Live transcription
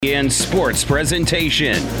In sports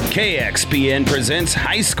presentation, KXPN presents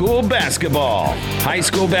high school basketball. High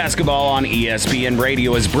school basketball on ESPN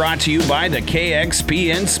Radio is brought to you by the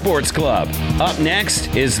KXPN Sports Club. Up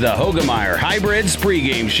next is the Hoegemeyer Hybrids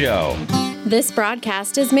pregame show. This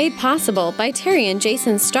broadcast is made possible by Terry and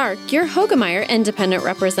Jason Stark, your Hoegemeyer independent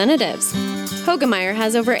representatives. Hoegemeyer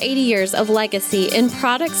has over 80 years of legacy in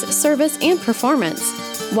products, service, and performance.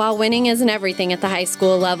 While winning isn't everything at the high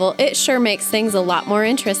school level, it sure makes things a lot more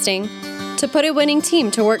interesting. To put a winning team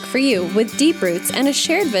to work for you with deep roots and a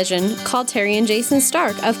shared vision, call Terry and Jason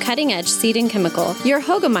Stark of Cutting Edge Seed and Chemical, your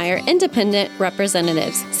Hoegemeyer independent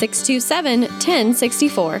representatives,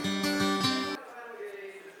 627-1064.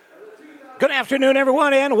 Good afternoon,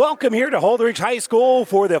 everyone, and welcome here to Holdridge High School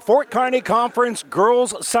for the Fort Kearney Conference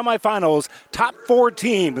Girls Semifinals. Top 4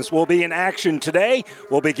 teams will be in action today.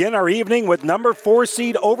 We'll begin our evening with number 4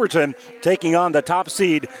 seed Overton taking on the top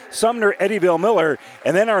seed Sumner Eddyville Miller.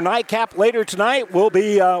 And then our nightcap later tonight will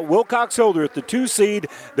be Wilcox Hildreth, the 2 seed.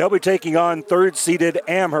 They'll be taking on 3rd seeded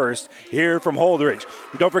Amherst here from Holdridge.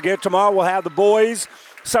 Don't forget, tomorrow we'll have the boys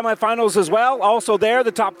semifinals as well. Also there,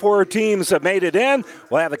 the top 4 teams have made it in.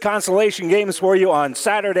 We'll have the consolation games for you on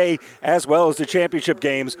Saturday as well as the championship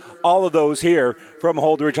games. All of those here from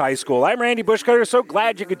Holdridge High School. I'm Randy Bushcutter. So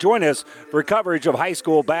glad you could join us for coverage of high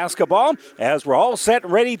school basketball as we're all set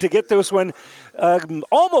and ready to get this one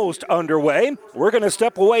almost underway. We're going to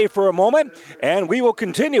step away for a moment, and we will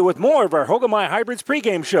continue with more of our Hoegemeyer Hybrids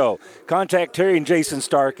pregame show. Contact Terry and Jason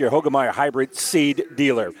Stark, your Hoegemeyer Hybrid seed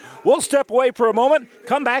dealer. We'll step away for a moment,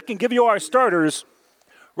 come back and give you our starters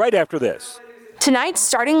right after this. Tonight's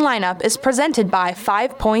starting lineup is presented by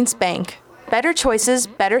 5 Points Bank. Better choices,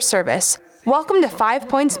 better service. Welcome to 5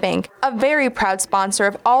 Points Bank, a very proud sponsor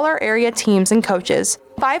of all our area teams and coaches.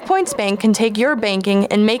 5 Points Bank can take your banking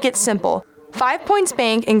and make it simple. 5 Points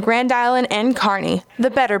Bank in Grand Island and Kearney, the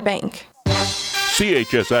better bank.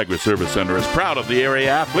 CHS Agri-Service Center is proud of the area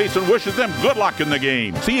athletes and wishes them good luck in the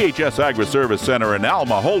game. CHS Agri-Service Center in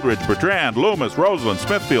Alma, Holdridge, Bertrand, Loomis, Roseland,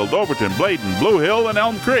 Smithfield, Overton, Bladen, Blue Hill, and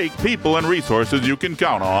Elm Creek. People and resources you can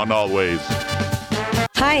count on always.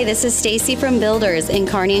 Hi, this is Stacy from Builders in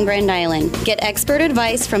Kearney and Grand Island. Get expert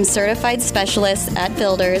advice from certified specialists at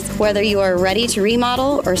Builders. Whether you are ready to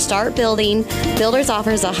remodel or start building, Builders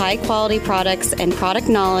offers a high-quality products and product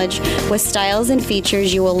knowledge with styles and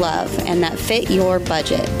features you will love and that fit your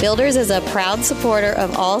budget. Builders is a proud supporter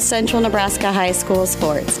of all Central Nebraska high school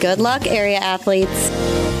sports. Good luck, area athletes.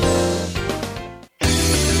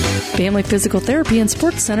 Family Physical Therapy and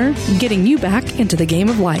Sports Center, getting you back into the game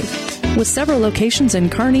of life. With several locations in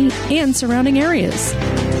Kearney and surrounding areas.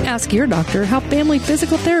 Ask your doctor how Family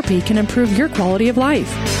Physical Therapy can improve your quality of life.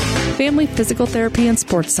 Family Physical Therapy and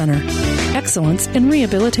Sports Center. Excellence in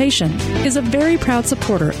Rehabilitation is a very proud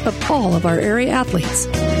supporter of all of our area athletes,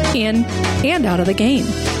 in and out of the game.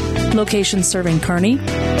 Locations serving Kearney,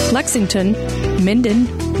 Lexington, Minden,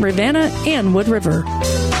 Ravenna, and Wood River.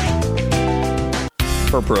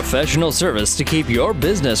 For professional service to keep your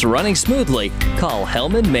business running smoothly, call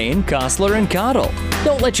Hellman, Maine, Kostler, and Cottle.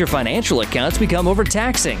 Don't let your financial accounts become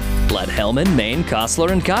overtaxing. Let Hellman, Maine,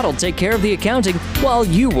 Kostler, and Cottle take care of the accounting while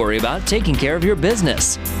you worry about taking care of your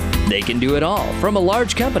business. They can do it all, from a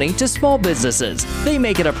large company to small businesses. They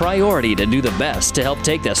make it a priority to do the best to help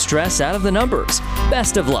take the stress out of the numbers.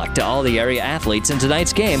 Best of luck to all the area athletes in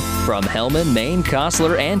tonight's game from Hellman, Maine,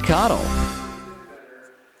 Kostler, and Cottle.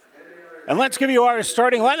 And let's give you our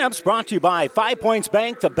starting lineups brought to you by 5 Points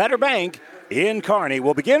Bank, the better bank in Kearney.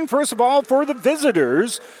 We'll begin, first of all, for the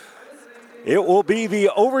visitors. It will be the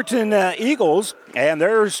Overton Eagles, and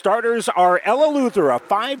their starters are Ella Luther, a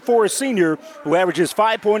 5'4 senior who averages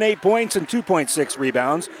 5.8 points and 2.6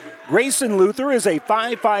 rebounds. Grayson Luther is a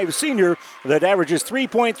 5'5 senior that averages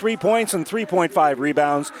 3.3 points and 3.5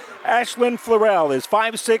 rebounds. Ashlyn Florell is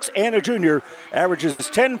 5'6 and a junior, averages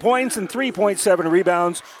 10 points and 3.7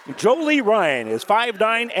 rebounds. Jolie Ryan is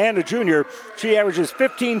 5'9 and a junior. She averages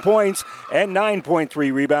 15 points and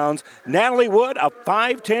 9.3 rebounds. Natalie Wood, a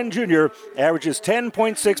 5'10 junior, averages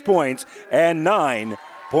 10.6 points and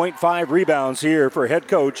 9.5 rebounds here for head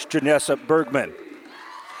coach Janessa Bergman.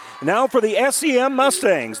 Now for the SEM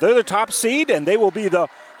Mustangs. They're the top seed, and they will be the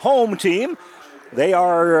home team. They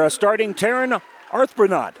are starting Taryn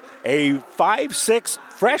Arthbronot, a 5'6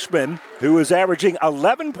 freshman who is averaging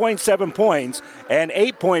 11.7 points and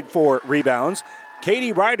 8.4 rebounds.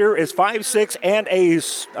 Katie Ryder is 5'6 and a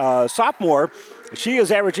sophomore. She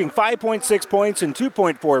is averaging 5.6 points and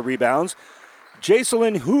 2.4 rebounds.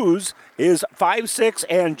 Jacelyn Hughes is 5'6"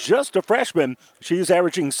 and just a freshman. She's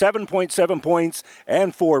averaging 7.7 points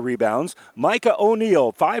and 4 rebounds. Micah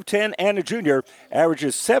O'Neill, 5'10" and a junior,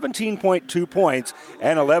 averages 17.2 points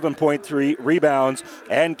and 11.3 rebounds.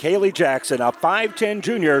 And Kaylee Jackson, a 5'10"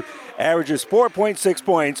 junior, averages 4.6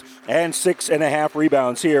 points and 6.5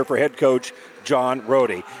 rebounds here for head coach John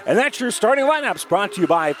Rohde. And that's your starting lineups, brought to you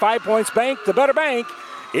by 5 Points Bank, the better bank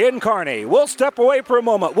in Kearney. We'll step away for a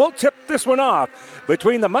moment. We'll tip this one off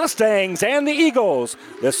between the Mustangs and the Eagles.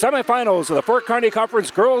 The semifinals of the Fort Kearney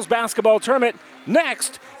Conference Girls Basketball Tournament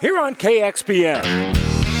next here on KXPN.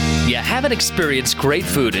 You haven't experienced great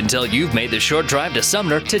food until you've made the short drive to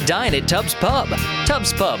Sumner to dine at Tubbs Pub.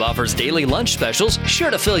 Tubbs Pub offers daily lunch specials sure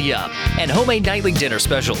to fill you up, and homemade nightly dinner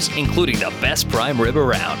specials, including the best prime rib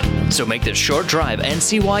around. So make the short drive and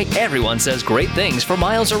see why everyone says great things for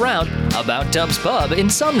miles around about Tubbs Pub in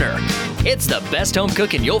Sumner. It's the best home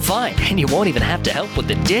cooking you'll find, and you won't even have to help with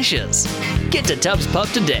the dishes. Get to Tubbs Pub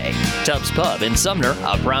today. Tubbs Pub in Sumner,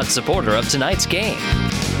 a proud supporter of tonight's game.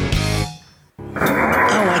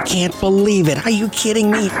 Oh, I can't believe it. Are you kidding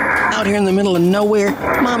me? Out here in the middle of nowhere,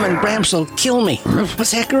 Mom and Bramps will kill me.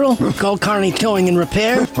 What's that, girl? Call Kearney Towing and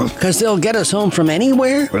Repair? Because they'll get us home from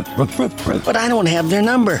anywhere? But I don't have their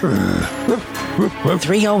number.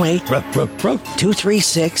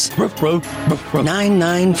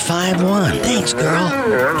 308-236-9951. Thanks, girl.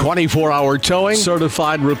 24-hour towing,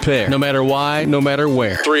 certified repair. No matter why, no matter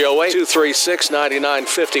where.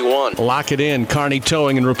 308-236-9951. Lock it in, Kearney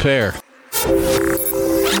Towing and Repair.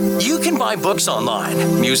 You can buy books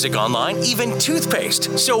online, music online, even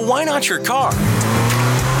toothpaste. So why not your car?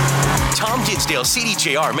 Tom Dinsdale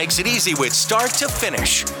CDJR makes it easy with start to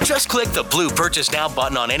finish. Just click the blue Purchase Now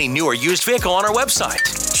button on any new or used vehicle on our website.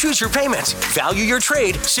 Choose your payment, value your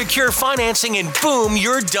trade, secure financing, and boom,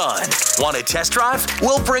 you're done. Want a test drive?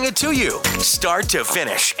 We'll bring it to you. Start to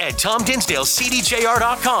finish at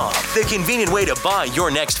TomDinsdaleCDJR.com. The convenient way to buy your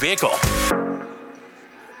next vehicle.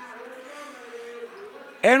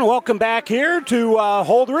 And welcome back here to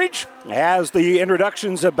Holdridge. As the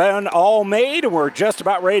introductions have been all made, we're just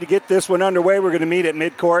about ready to get this one underway. We're going to meet at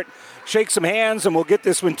midcourt, shake some hands, and we'll get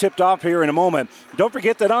this one tipped off here in a moment. Don't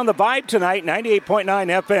forget that on the Vibe tonight,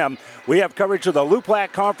 98.9 FM, we have coverage of the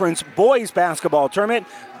Luplac Conference Boys Basketball Tournament.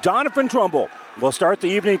 Donovan Trumbull will start the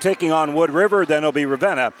evening taking on Wood River, then it'll be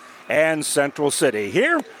Ravenna and Central City.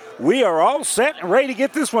 Here, we are all set and ready to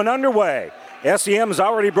get this one underway. SEM has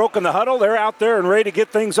already broken the huddle. They're out there and ready to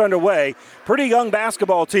get things underway. Pretty young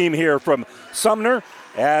basketball team here from Sumner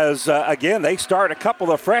as, again, they start a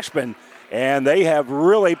couple of freshmen, and they have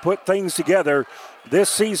really put things together this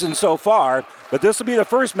season so far. But this will be the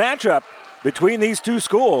first matchup between these two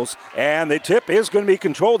schools, and the tip is going to be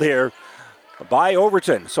controlled here by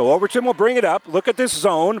Overton. So Overton will bring it up. Look at this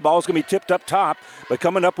zone. The ball's going to be tipped up top, but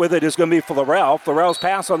coming up with it is going to be Florell. Florell's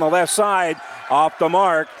pass on the left side off the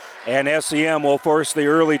mark, and SEM will force the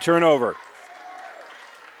early turnover.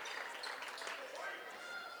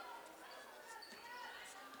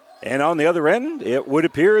 And on the other end, it would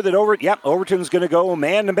appear that Overton's going to go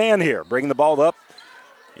man-to-man here. Bringing the ball up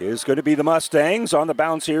is going to be the Mustangs. On the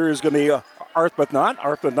bounce here is going to be Arthbethnot.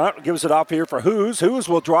 Arthbethnot gives it off here for Hughes. Hughes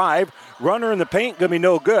will drive. Runner in the paint, going to be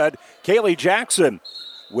no good. Kaylee Jackson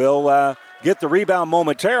will get the rebound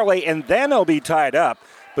momentarily, and then it'll be tied up.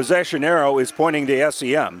 Possession arrow is pointing to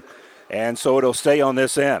SEM, and so it'll stay on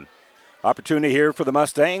this end. Opportunity here for the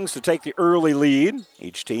Mustangs to take the early lead.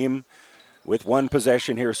 Each team with one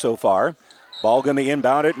possession here so far. Ball going to be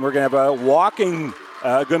inbounded, and we're going to have a walking,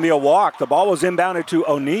 going to be a walk. The ball was inbounded to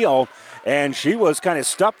O'Neill, and she was kind of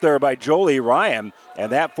stuffed there by Jolie Ryan,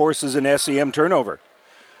 and that forces an SEM turnover.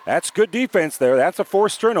 That's good defense there. That's a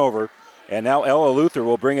forced turnover, and now Ella Luther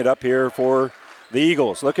will bring it up here for the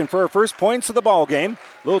Eagles. Looking for her first points of the ball game.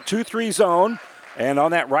 Little 2-3 zone, and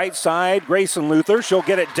on that right side, Grayson Luther. She'll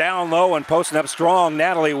get it down low and posting up strong.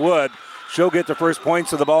 Natalie Wood. She'll get the first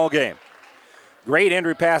points of the ball game. Great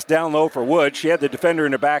entry pass down low for Wood. She had the defender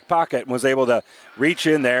in her back pocket and was able to reach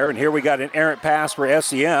in there. And here we got an errant pass for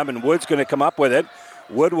SEM, and Wood's going to come up with it.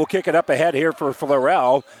 Wood will kick it up ahead here for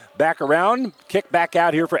Florell. Back around, kick back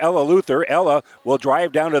out here for Ella Luther. Ella will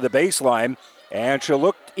drive down to the baseline, and she'll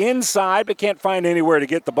look inside but can't find anywhere to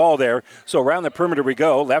get the ball there. So around the perimeter we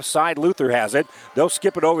go. Left side, Luther has it. They'll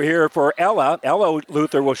skip it over here for Ella. Ella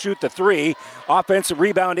Luther will shoot the three. Offensive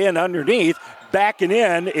rebound in underneath. Backing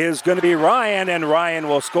in is going to be Ryan, and Ryan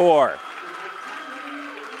will score.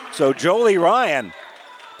 So Jolie Ryan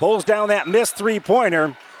pulls down that missed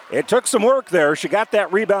three-pointer. It took some work there. She got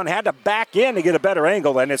that rebound, had to back in to get a better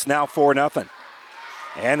angle, and it's now 4-0.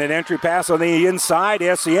 And an entry pass on the inside.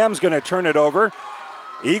 SEM's going to turn it over.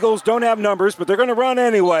 Eagles don't have numbers, but they're going to run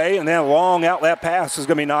anyway, and then a long outlet pass is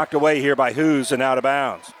going to be knocked away here by Hoos and out of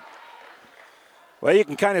bounds. Well, you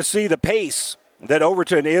can kind of see the pace that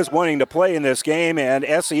Overton is wanting to play in this game, and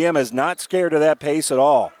SEM is not scared of that pace at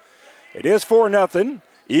all. It is 4-0.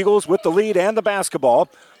 Eagles with the lead and the basketball.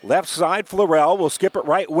 Left side, Florell will skip it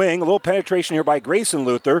right wing. A little penetration here by Grayson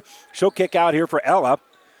Luther. She'll kick out here for Ella.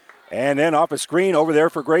 And then off a screen over there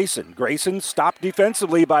for Grayson. Grayson stopped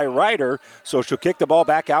defensively by Ryder, so she'll kick the ball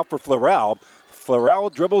back out for Florell. Florell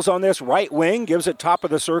dribbles on this right wing, gives it top of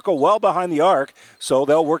the circle, well behind the arc. So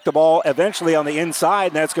they'll work the ball eventually on the inside,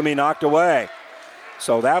 and that's going to be knocked away.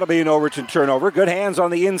 So that'll be an Overton turnover. Good hands on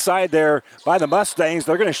the inside there by the Mustangs.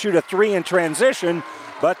 They're going to shoot a 3 in transition,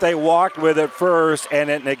 but they walked with it first, and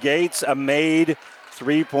it negates a made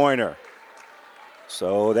three-pointer.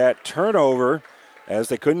 So that turnover, as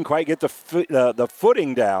they couldn't quite get the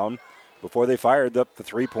footing down before they fired up the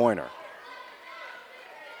three-pointer.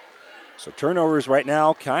 So turnovers right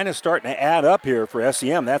now kind of starting to add up here for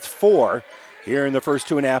SEM. That's 4 here in the first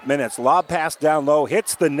 2.5 minutes. Lob pass down low,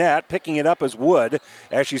 hits the net, picking it up as Wood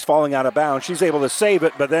as she's falling out of bounds. She's able to save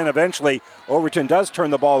it, but then eventually Overton does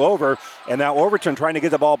turn the ball over, and now Overton trying to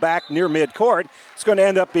get the ball back near midcourt. It's going to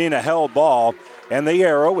end up being a held ball, and the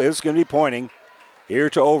arrow is going to be pointing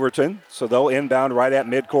here to Overton, so they'll inbound right at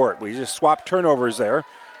midcourt. We just swapped turnovers there.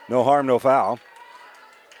 No harm, no foul.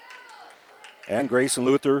 And Grayson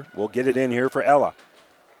Luther will get it in here for Ella.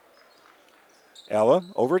 Ella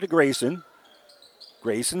over to Grayson.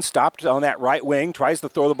 Grayson stopped on that right wing, tries to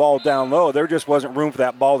throw the ball down low. There just wasn't room for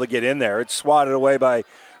that ball to get in there. It's swatted away by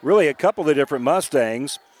really a couple of different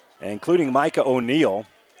Mustangs, including Micah O'Neill.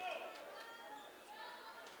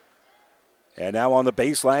 And now on the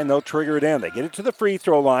baseline, they'll trigger it in. They get it to the free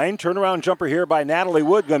throw line. Turnaround jumper here by Natalie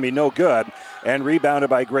Wood, going to be no good. And rebounded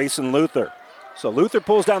by Grayson Luther. So Luther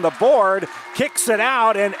pulls down the board, kicks it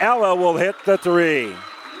out, and Ella will hit the 3.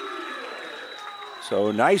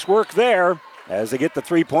 So nice work there as they get the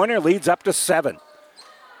three-pointer, leads up to 7.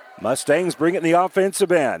 Mustangs bring it in the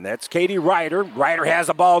offensive end. That's Katie Ryder. Ryder has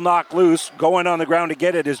a ball knocked loose. Going on the ground to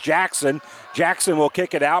get it is Jackson. Jackson will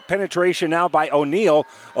kick it out. Penetration now by O'Neill.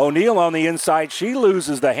 O'Neill on the inside. She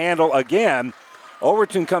loses the handle again.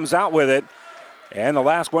 Overton comes out with it. And the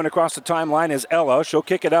last one across the timeline is Ella. She'll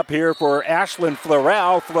kick it up here for Ashlyn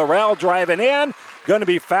Florell. Florell driving in. Going to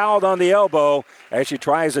be fouled on the elbow as she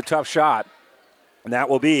tries a tough shot. And that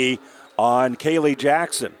will be on Kaylee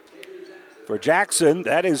Jackson. For Jackson,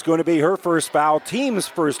 that is going to be her first foul, team's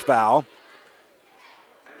first foul.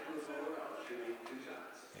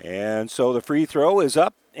 And so the free throw is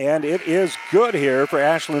up, and it is good here for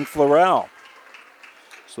Ashlyn Florell.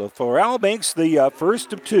 So Florell makes the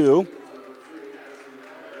first of 2.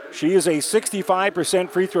 She is a 65%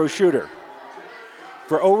 free throw shooter.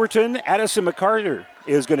 For Overton, Addison McCarter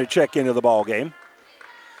is going to check into the ball game.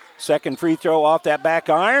 Second free throw off that back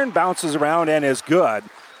iron, bounces around and is good.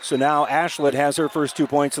 So now Ashland has her first 2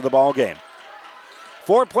 points of the ball game.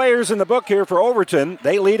 4 players in the book here for Overton.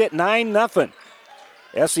 They lead at 9-0.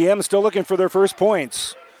 SEM still looking for their first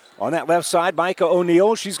points. On that left side, Micah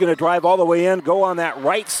O'Neill. She's going to drive all the way in, go on that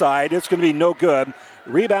right side. It's going to be no good.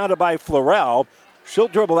 Rebounded by Florell. She'll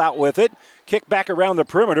dribble out with it. Kick back around the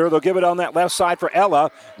perimeter. They'll give it on that left side for Ella.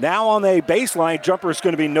 Now on the baseline, jumper is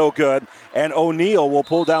going to be no good. And O'Neill will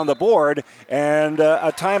pull down the board. And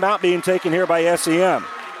a timeout being taken here by SEM.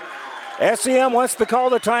 SEM wants to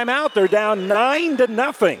call the timeout. They're down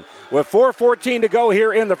 9-0 with 4:14 to go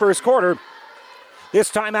here in the first quarter.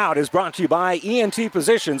 This timeout is brought to you by ENT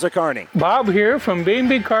Positions at Kearney. Bob here from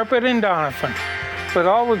B&B Carpet in Doniphan. With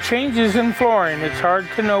all the changes in flooring, it's hard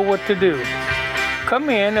to know what to do. Come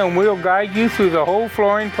in and we'll guide you through the whole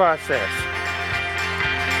flooring process.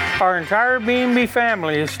 Our entire B&B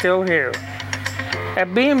family is still here.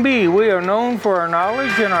 At B&B, we are known for our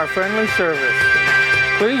knowledge and our friendly service.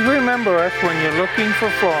 Please remember us when you're looking for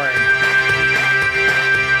flooring.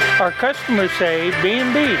 Our customers say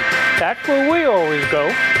B&B. That's where we always go.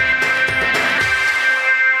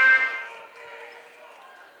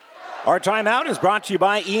 Our timeout is brought to you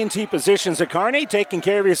by ENT Positions at Kearney, taking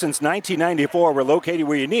care of you since 1994. We're located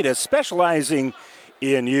where you need us, specializing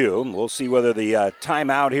in you. We'll see whether the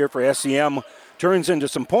timeout here for SEM turns into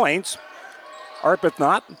some points.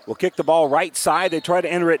 Arbuthnot will kick the ball right side. They try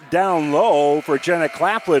to enter it down low for Jenna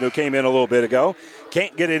Claflin, who came in a little bit ago.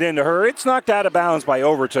 Can't get it into her. It's knocked out of bounds by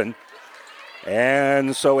Overton.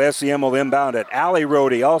 And so SEM will inbound it. Allie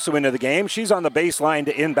Rohde also into the game. She's on the baseline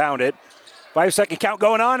to inbound it. 5-second count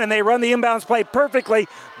going on, and they run the inbounds play perfectly,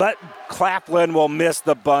 but Claflin will miss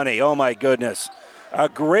the bunny. Oh, my goodness. A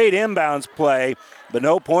great inbounds play, but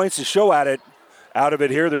no points to show at it. out of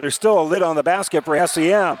it here. There's still a lid on the basket for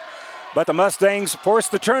SEM. But the Mustangs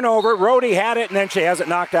forced the turnover. Rhodey had it, and then she has it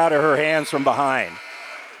knocked out of her hands from behind.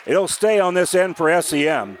 It'll stay on this end for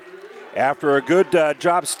SEM after a good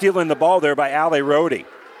job stealing the ball there by Allie Rhodey.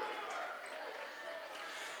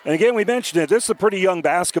 And again, we mentioned it. This is a pretty young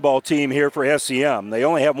basketball team here for SEM. They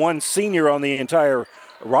only have one senior on the entire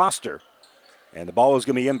roster. And the ball is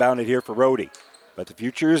going to be inbounded here for Rhodey. But the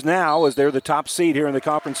future is now as they're the top seed here in the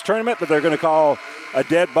conference tournament, but they're going to call a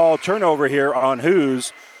dead ball turnover here on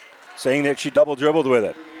Hoos, saying that she double dribbled with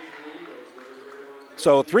it.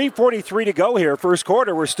 So 3:43 to go here, first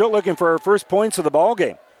quarter. We're still looking for our first points of the ball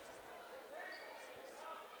game.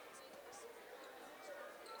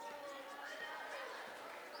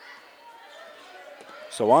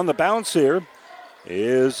 So on the bounce here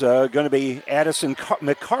is going to be Addison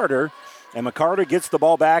McCarter. And McCarter gets the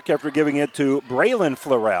ball back after giving it to Braylon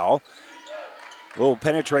Florell. Little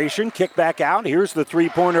penetration, kick back out. Here's the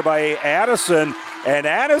three-pointer by Addison. And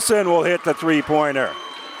Addison will hit the three-pointer.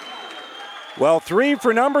 Well, 3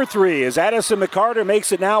 for number 3 as Addison McCarter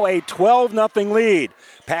makes it now a 12-0 lead.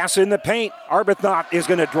 Pass in the paint. Arbuthnot is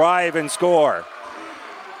going to drive and score.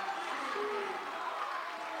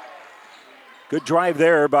 Good drive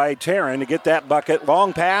there by Taryn to get that bucket.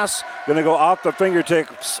 Long pass, going to go off the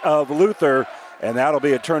fingertips of Luther, and that'll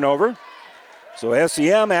be a turnover. So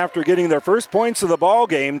SEM, after getting their first points of the ball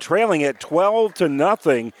game, trailing at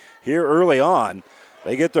 12-0 here early on,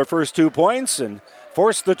 they get their first 2 points and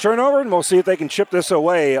force the turnover, and we'll see if they can chip this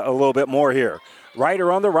away a little bit more here.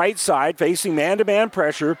 Ryder on the right side, facing man-to-man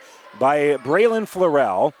pressure by Braylon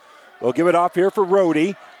Florell. They'll give it off here for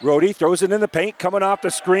Rhodey. Rhodey throws it in the paint, coming off the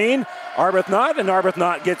screen. Arbuthnot, and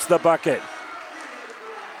Arbuthnot gets the bucket.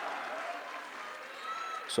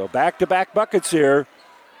 So back-to-back buckets here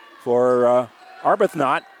for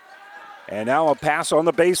Arbuthnot. And now a pass on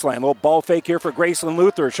the baseline. A little ball fake here for Graceland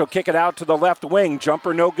Luther. She'll kick it out to the left wing.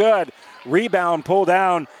 Jumper no good. Rebound pulled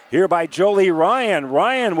down here by Jolie Ryan.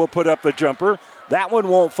 Ryan will put up the jumper. That one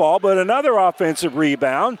won't fall, but another offensive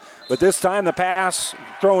rebound. But this time the pass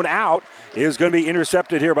thrown out is going to be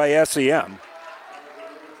intercepted here by SEM.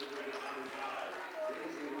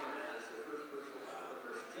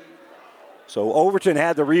 So Overton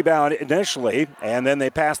had the rebound initially, and then they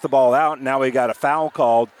passed the ball out. And now we got a foul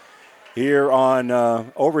called here on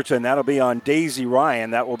Overton. That'll be on Daisy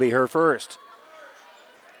Ryan. That will be her first.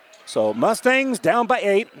 So Mustangs down by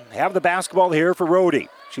 8, have the basketball here for Rhodey.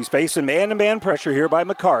 She's facing man-to-man pressure here by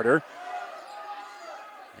McCarter.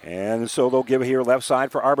 And so they'll give it here left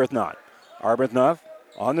side for Arbuthnot. Arbuthnot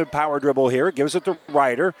on the power dribble here, gives it to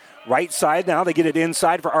Ryder. Right side now, they get it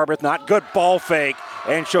inside for Arbuthnot. Good ball fake,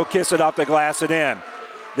 and she'll kiss it off the glass and in.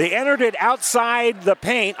 They entered it outside the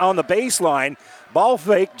paint on the baseline. Ball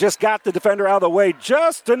fake just got the defender out of the way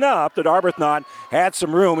just enough that Arbuthnot had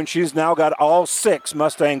some room, and she's now got all 6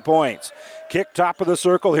 Mustang points. Kick top of the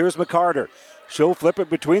circle, here's McCarter. She'll flip it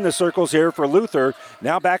between the circles here for Luther.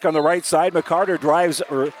 Now back on the right side, McCarter drives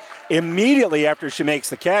immediately after she makes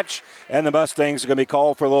the catch, and the Mustangs are going to be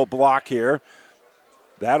called for a little block here.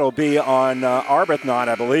 That'll be on Arbuthnot,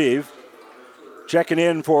 I believe. Checking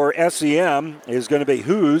in for SEM is going to be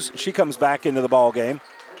Hoos. She comes back into the ball game.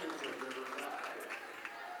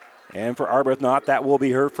 And for Arbuthnot, that will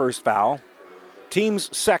be her first foul.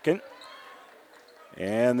 Team's second.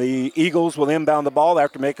 And the Eagles will inbound the ball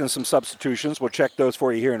after making some substitutions. We'll check those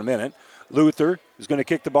for you here in a minute. Luther is going to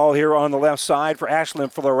kick the ball here on the left side for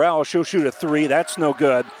Ashlyn Florell. She'll shoot a 3. That's no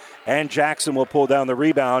good. And Jackson will pull down the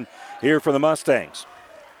rebound here for the Mustangs.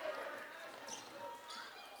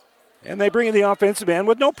 And they bring in the offensive end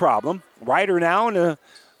with no problem. Ryder now in a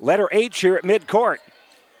letter H here at midcourt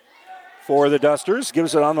for the Dusters.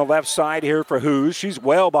 Gives it on the left side here for Hoos. She's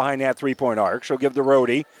well behind that three-point arc. She'll give to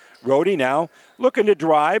Rhodey. Rhodey now looking to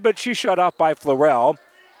drive, but she's shut off by Florell.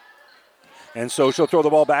 And so she'll throw the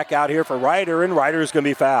ball back out here for Ryder, and Ryder's going to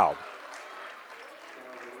be fouled.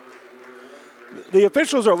 The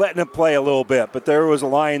officials are letting him play a little bit, but there was a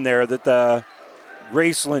line there that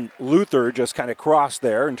Graceland Luther just kind of crossed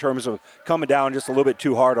there in terms of coming down just a little bit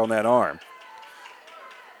too hard on that arm.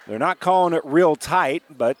 They're not calling it real tight,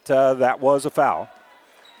 but that was a foul.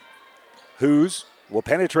 Hoos will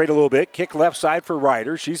penetrate a little bit, kick left side for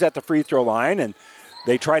Ryder. She's at the free throw line, and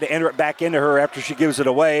they try to enter it back into her after she gives it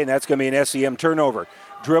away, and that's going to be an SEM turnover.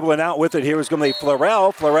 Dribbling out with it here is going to be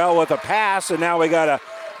Florell. Florell with a pass, and now we got a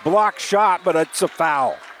block shot, but it's a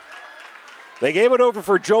foul. They gave it over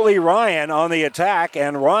for Jolie Ryan on the attack,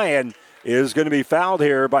 and Ryan is going to be fouled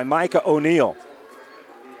here by Micah O'Neill.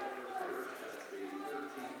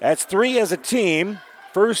 That's 3 as a team.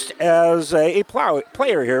 First as a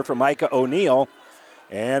player here for Micah O'Neill.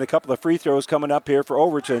 And a couple of free throws coming up here for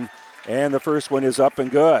Overton. And the first one is up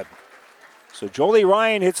and good. So Jolie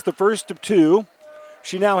Ryan hits the first of two.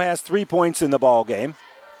 She now has 3 points in the ball game.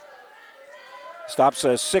 Stops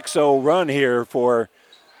a 6-0 run here for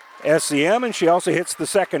SEM, and she also hits the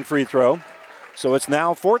second free throw. So it's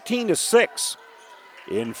now 14-6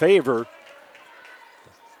 in favor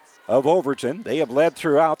of Overton. They have led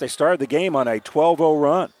throughout. They started the game on a 12-0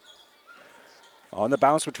 run. On the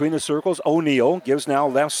bounce between the circles, O'Neal gives now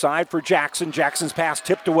left side for Jackson. Jackson's pass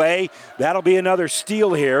tipped away. That'll be another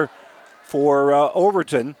steal here for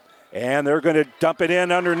Overton. And they're going to dump it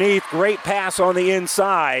in underneath. Great pass on the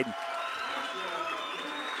inside.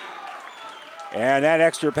 And that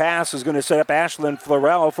extra pass is going to set up Ashlyn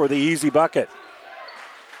Florell for the easy bucket.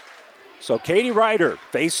 So Katie Ryder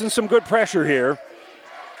facing some good pressure here.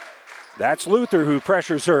 That's Luther who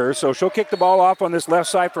pressures her, so she'll kick the ball off on this left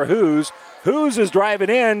side for Hoos. Hoos is driving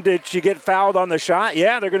in. Did she get fouled on the shot?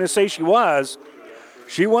 Yeah, they're going to say she was.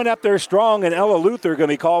 She went up there strong, and Ella Luther going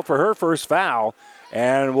to be called for her first foul,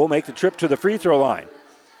 and will make the trip to the free throw line.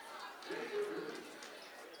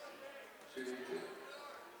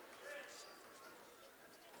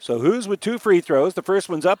 So Hoos with 2 free throws. The first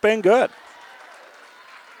one's up and good.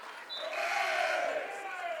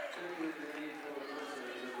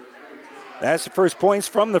 That's the first points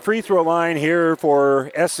from the free throw line here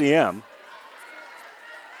for SEM.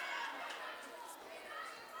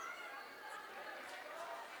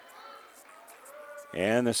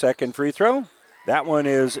 And the second free throw, that one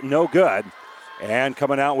is no good. And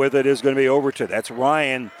coming out with it is going to be Overton. That's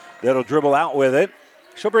Ryan that'll dribble out with it.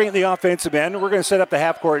 She'll bring it the offensive end. We're going to set up the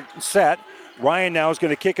half-court set. Ryan now is going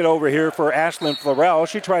to kick it over here for Ashlyn Florell.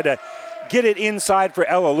 She tried to get it inside for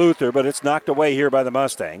Ella Luther, but it's knocked away here by the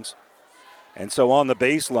Mustangs. And so on the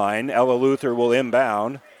baseline, Ella Luther will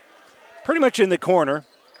inbound. Pretty much in the corner,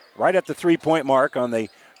 right at the 3-point mark on the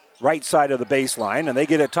right side of the baseline. And they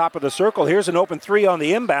get it top of the circle. Here's an open 3 on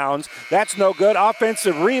the inbounds. That's no good.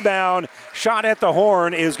 Offensive rebound. Shot at the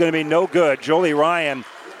horn is going to be no good. Jolie Ryan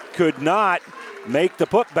could not make the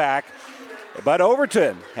putback. But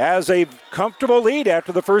Overton has a comfortable lead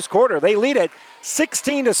after the first quarter. They lead it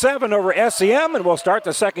 16-7 over SEM, and we'll start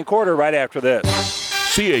the second quarter right after this.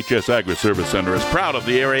 CHS Agri-Service Center is proud of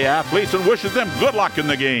the area athletes and wishes them good luck in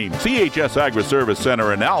the game. CHS Agri-Service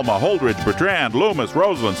Center in Alma, Holdridge, Bertrand, Loomis,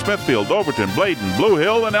 Roseland, Smithfield, Overton, Bladen, Blue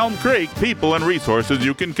Hill, and Elm Creek. People and resources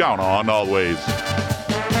you can count on always.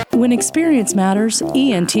 When experience matters,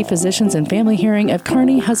 ENT Physicians and Family Hearing of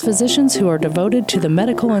Kearney has physicians who are devoted to the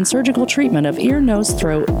medical and surgical treatment of ear, nose,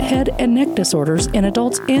 throat, head, and neck disorders in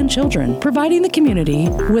adults and children, providing the community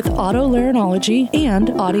with otolaryngology and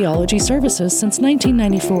audiology services since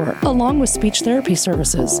 1994, along with speech therapy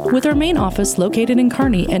services. With our main office located in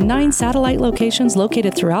Kearney and 9 satellite locations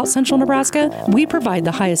located throughout central Nebraska, we provide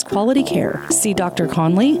the highest quality care. See Dr.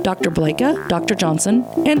 Conley, Dr. Blaka, Dr. Johnson,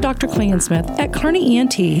 and Dr. Klingensmith at Kearney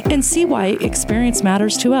ENT and see why experience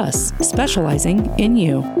matters to us, specializing in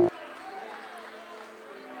you.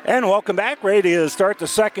 And welcome back. Ready to start the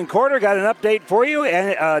second quarter. Got an update for you.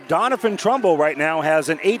 And Donovan Trumbull right now has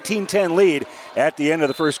an 18-10 lead at the end of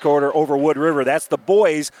the first quarter over Wood River. That's the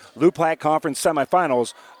boys' Luplac Conference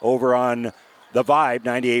semifinals over on the Vibe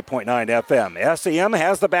 98.9 FM. SEM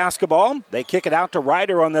has the basketball. They kick it out to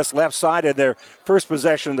Ryder on this left side of their first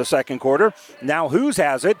possession of the second quarter. Now Hoos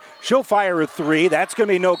has it. She'll fire a 3. That's going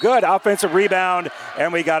to be no good. Offensive rebound,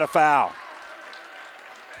 and we got a foul.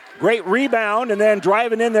 Great rebound, and then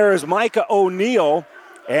driving in there is Micah O'Neal,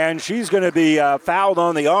 and she's going to be fouled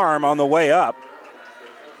on the arm on the way up.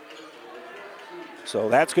 So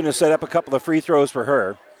that's going to set up a couple of free throws for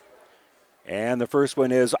her. And the first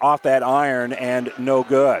one is off that iron and no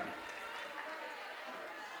good.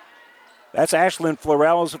 That's Ashlyn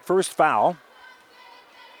Florell's first foul.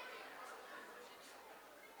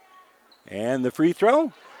 And the free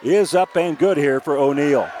throw is up and good here for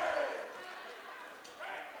O'Neal.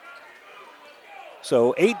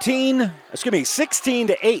 So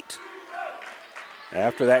 16-8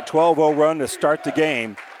 after that 12-0 run to start the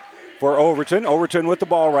game for Overton. Overton with the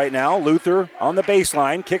ball right now. Luther on the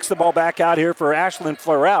baseline. Kicks the ball back out here for Ashlyn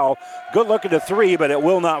Florell. Good look at the 3, but it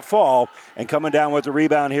will not fall. And coming down with the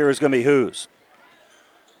rebound here is going to be Hoos.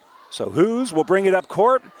 So Hoos will bring it up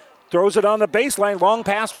court. Throws it on the baseline. Long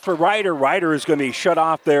pass for Ryder. Ryder is going to be shut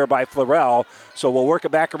off there by Florell. So we'll work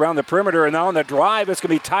it back around the perimeter. And now on the drive, it's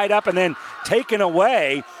going to be tied up and then taken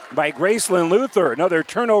away by Gracelyn Luther. Another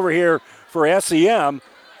turnover here for SEM.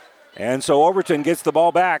 And so Overton gets the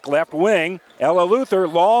ball back. Left wing, Ella Luther,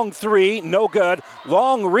 long 3, no good.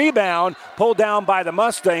 Long rebound, pulled down by the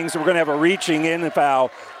Mustangs. We're going to have a reaching in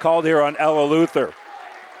foul called here on Ella Luther.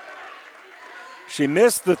 She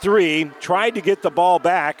missed the three, tried to get the ball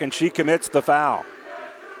back, and she commits the foul.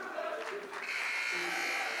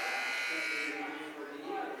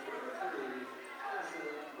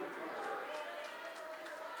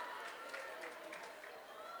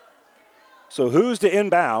 So who's to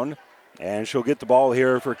inbound? And she'll get the ball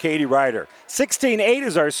here for Katie Ryder. 16-8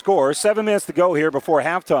 is our score. 7 minutes to go here before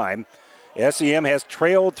halftime. SEM has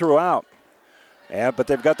trailed throughout. But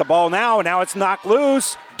they've got the ball now. Now it's knocked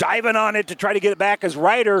loose. Diving on it to try to get it back is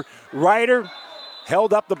Ryder. Ryder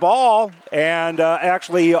held up the ball, and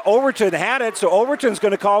actually Overton had it. So Overton's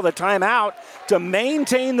going to call the timeout to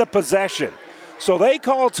maintain the possession. So they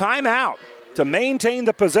call timeout to maintain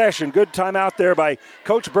the possession. Good timeout there by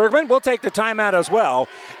Coach Bergman. We'll take the timeout as well.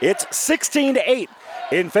 It's 16-8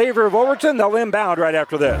 in favor of Overton. They'll inbound right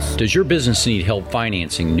after this. Does your business need help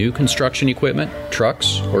financing new construction equipment,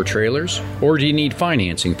 trucks, or trailers? Or do you need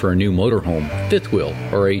financing for a new motorhome, fifth wheel,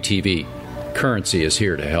 or ATV? Currency is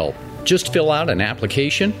here to help. Just fill out an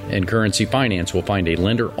application, and Currency Finance will find a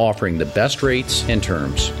lender offering the best rates and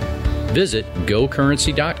terms. Visit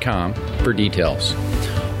gocurrency.com for details.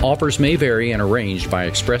 Offers may vary and arranged by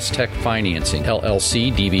Express Tech Financing,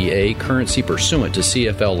 LLC, DBA, currency pursuant to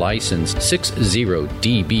CFL license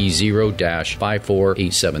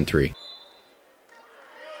 60DB0-54873.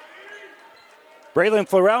 Braylon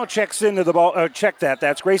Florell checks into the ball. Check that.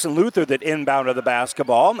 That's Grayson Luther that inbounded the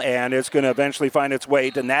basketball, and it's going to eventually find its way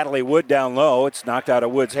to Natalie Wood down low. It's knocked out of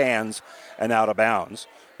Wood's hands and out of bounds.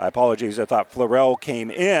 Apologies, I thought Florell came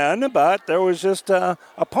in, but there was just a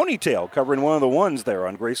ponytail covering one of the ones there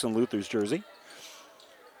on Grayson Luther's jersey.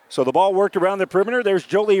 So the ball worked around the perimeter. There's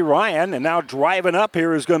Jolie Ryan, and now driving up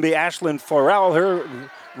here is going to be Ashlyn Florell. Her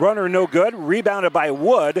runner no good, rebounded by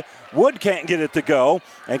Wood. Wood can't get it to go,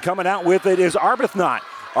 and coming out with it is Arbuthnot.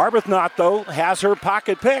 Arbuthnot, though, has her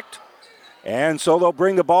pocket picked, and so they'll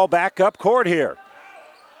bring the ball back up court here.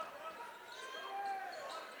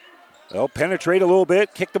 They'll penetrate a little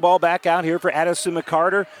bit, kick the ball back out here for Addison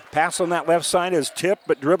McCarter. Pass on that left side is tipped,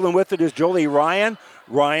 but dribbling with it is Jolie Ryan.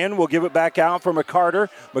 Ryan will give it back out for McCarter.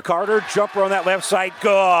 McCarter, jumper on that left side,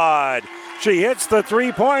 good. She hits the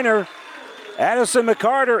three-pointer. Addison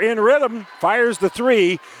McCarter in rhythm, fires the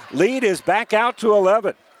three. Lead is back out to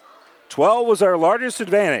 11. 12 was our largest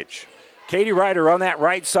advantage. Katie Ryder on that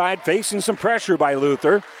right side, facing some pressure by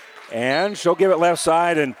Luther. And she'll give it left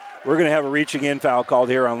side, and we're going to have a reaching in foul called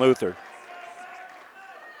here on Luther.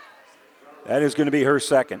 That is going to be her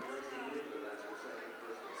second.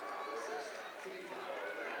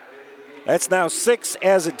 That's now 6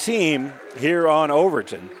 as a team here on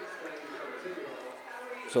Overton.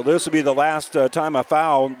 So this will be the last time a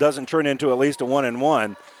foul doesn't turn into at least a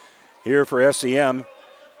 1-and-1 here for SEM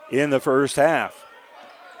in the first half.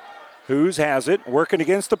 Hoos has it, working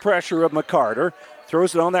against the pressure of McCarter.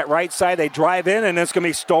 Throws it on that right side. They drive in, and it's going to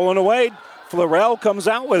be stolen away. Florell comes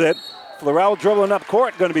out with it. Florell dribbling up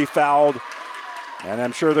court, going to be fouled. And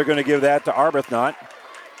I'm sure they're going to give that to Arbuthnot.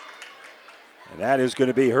 And that is going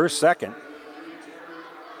to be her second.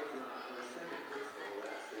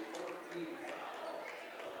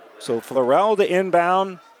 So Florell to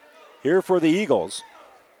inbound here for the Eagles.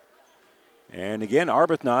 And again,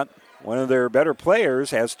 Arbuthnot, one of their better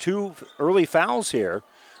players, has 2 early fouls here.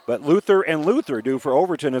 But Luther and Luther do for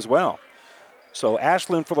Overton as well. So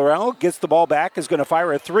Ashlyn Florell gets the ball back, is going to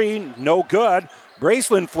fire a three, no good.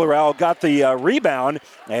 Bracelyn Florell got the rebound,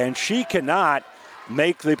 and she cannot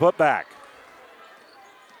make the putback.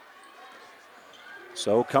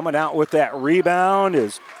 So coming out with that rebound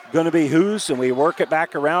is going to be Hoos, and we work it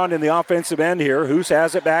back around in the offensive end here. Hoos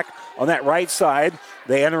has it back on that right side.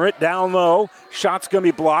 They enter it down low. Shot's going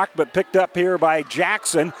to be blocked, but picked up here by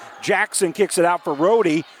Jackson. Jackson kicks it out for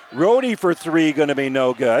Rohde. Rohde for three, going to be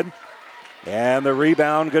no good. And the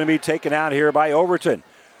rebound going to be taken out here by Overton.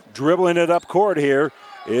 Dribbling it up court here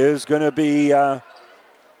is going to be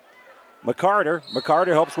McCarter.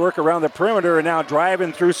 McCarter helps work around the perimeter and now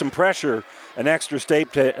driving through some pressure. An extra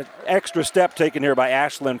step taken here by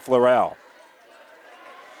Ashlyn Florell.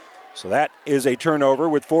 So that is a turnover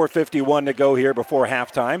with 4:51 to go here before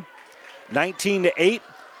halftime. 19-8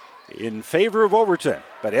 in favor of Overton,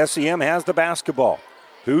 but SEM has the basketball.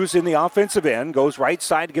 Who's in the offensive end, goes right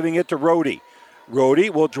side, giving it to Rohde.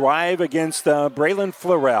 Rohde will drive against Braylon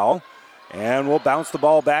Florell and will bounce the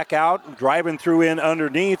ball back out. Driving through in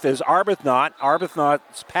underneath is Arbuthnot.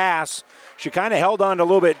 Arbuthnot's pass, she kind of held on a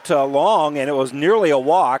little bit long, and it was nearly a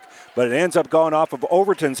walk, but it ends up going off of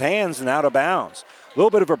Overton's hands and out of bounds. A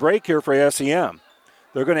little bit of a break here for SEM.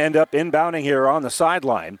 They're going to end up inbounding here on the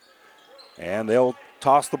sideline, and they'll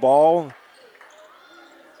toss the ball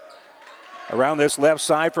Around this left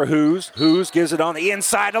side for Hoos. Hoos gives it on the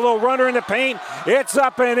inside. A little runner in the paint. It's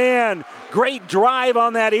up and in. Great drive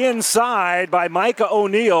on that inside by Micah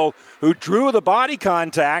O'Neill, who drew the body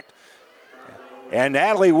contact. And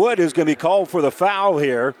Natalie Wood is going to be called for the foul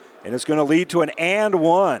here, and it's going to lead to an and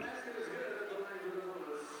one.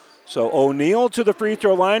 So O'Neill to the free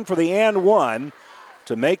throw line for the and one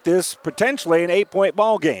to make this potentially an 8-point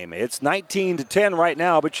ball game. It's 19-10 right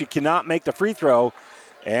now, but she cannot make the free throw.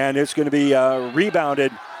 And it's going to be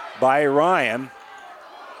rebounded by Ryan.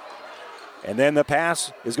 And then the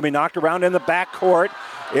pass is going to be knocked around in the backcourt.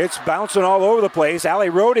 It's bouncing all over the place. Allie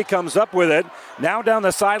Rohde comes up with it. Now down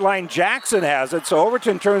the sideline, Jackson has it. So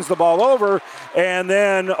Overton turns the ball over. And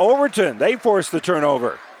then Overton, they force the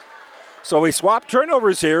turnover. So we swapped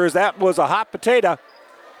turnovers here as that was a hot potato.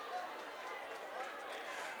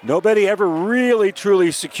 Nobody ever really,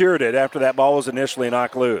 truly secured it after that ball was initially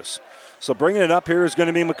knocked loose. So bringing it up here is going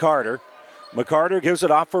to be McCarter. McCarter gives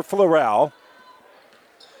it off for Florell.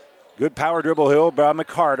 Good power dribble here by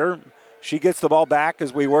McCarter. She gets the ball back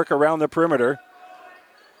as we work around the perimeter.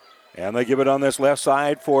 And they give it on this left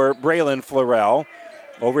side for Braylon Florell.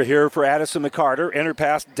 Over here for Addison McCarter. Enter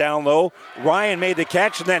pass down low. Ryan made the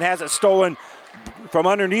catch and then has it stolen from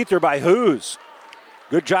underneath her by Hoos.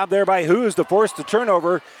 Good job there by Hoos to force the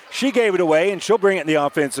turnover. She gave it away and she'll bring it in the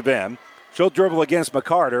offensive end. She'll dribble against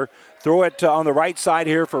McCarter. Throw it on the right side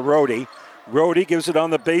here for Rohde. Rohde gives it on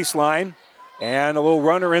the baseline. And a little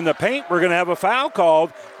runner in the paint. We're going to have a foul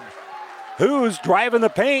called. Who's driving the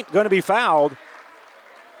paint? Going to be fouled.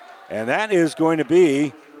 And that is going to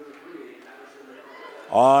be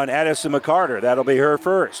on Addison McCarter. That'll be her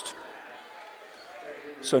first.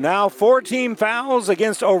 So now 4 team fouls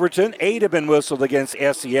against Overton. 8 have been whistled against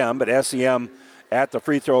SEM, but SEM at the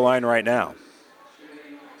free throw line right now.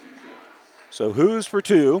 So Who's for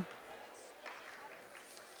 2.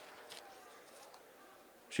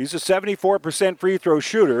 She's a 74% free throw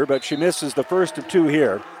shooter, but she misses the first of 2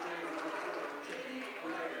 here.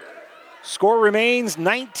 Score remains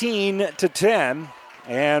 19-10.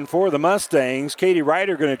 And for the Mustangs, Katie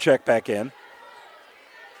Ryder going to check back in.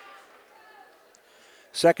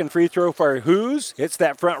 Second free throw for Who's. Hits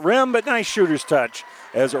that front rim, but nice shooter's touch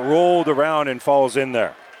as it rolled around and falls in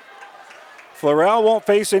there. Florell won't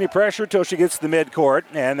face any pressure till she gets to the midcourt,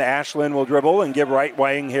 and Ashlyn will dribble and give right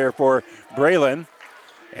wing here for Braylon.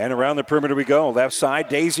 And around the perimeter we go. Left side,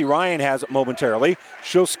 Daisy Ryan has it momentarily.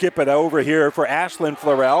 She'll skip it over here for Ashlyn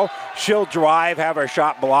Florell. She'll drive, have her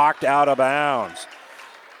shot blocked out of bounds.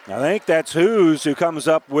 I think that's Who's who comes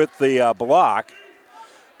up with the block.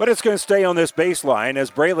 But it's going to stay on this baseline as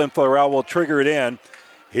Braylon Florell will trigger it in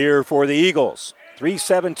here for the Eagles.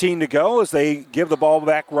 3:17 to go as they give the ball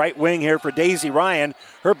back right wing here for Daisy Ryan.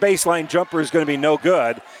 Her baseline jumper is going to be no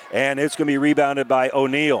good, and it's going to be rebounded by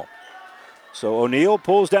O'Neill. So O'Neill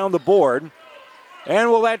pulls down the board and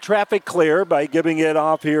will let traffic clear by giving it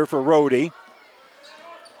off here for Rohde.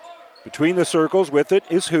 Between the circles with it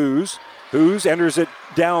is Who's. Who's enters it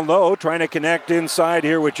down low, trying to connect inside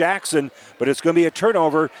here with Jackson, but it's going to be a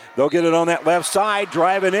turnover. They'll get it on that left side.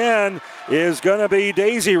 Driving in is going to be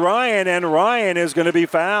Daisy Ryan, and Ryan is going to be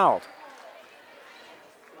fouled.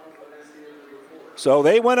 So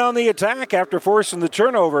they went on the attack after forcing the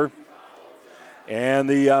turnover. And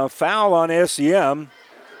the foul on SEM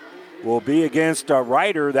will be against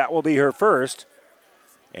Ryder. That will be her first.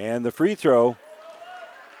 And the free throw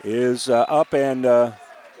is up and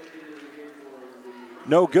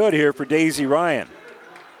no good here for Daisy Ryan.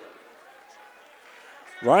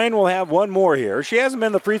 Ryan will have one more here. She hasn't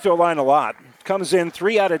been the free throw line a lot. Comes in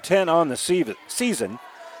 3 out of 10 on the season.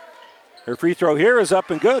 Her free throw here is up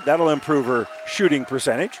and good. That'll improve her shooting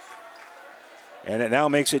percentage. And it now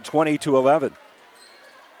makes it 20-11.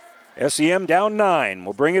 SEM down 9.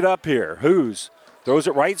 We'll bring it up here. Who's throws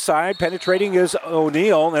it right side. Penetrating is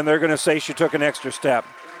O'Neill, and they're going to say she took an extra step.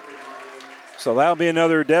 So that'll be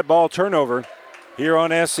another dead ball turnover here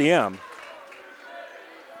on SEM.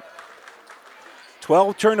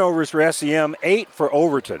 12 turnovers for SEM, 8 for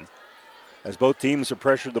Overton, as both teams have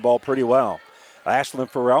pressured the ball pretty well. Ashlyn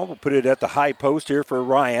Farrell will put it at the high post here for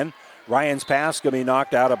Ryan. Ryan's pass going to be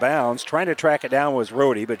knocked out of bounds. Trying to track it down was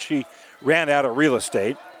Rohde, but she ran out of real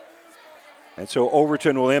estate. And so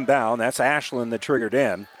Overton will inbound. That's Ashlyn that triggered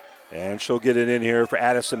in. And she'll get it in here for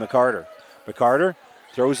Addison McCarter. McCarter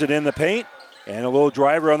throws it in the paint. And a little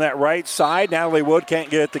driver on that right side. Natalie Wood can't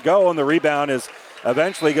get it to go. And the rebound is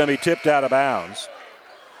eventually going to be tipped out of bounds.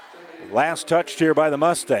 Last touched here by the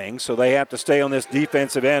Mustangs. So they have to stay on this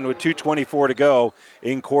defensive end with 2:24 to go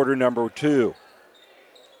in quarter number 2.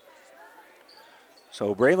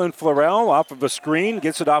 So Braylon Florell off of a screen,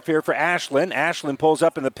 gets it off here for Ashlyn. Ashlyn pulls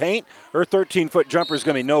up in the paint. Her 13-foot jumper is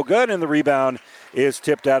going to be no good, and the rebound is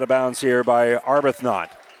tipped out of bounds here by Arbuthnot.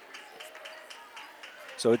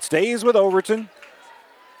 So it stays with Overton.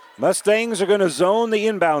 Mustangs are going to zone the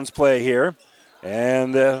inbounds play here.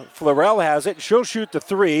 And Florell has it. She'll shoot the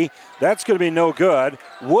three. That's going to be no good.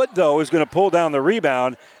 Wood, though, is going to pull down the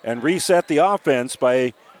rebound and reset the offense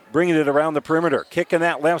by bringing it around the perimeter. Kicking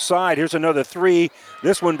that left side. Here's another three.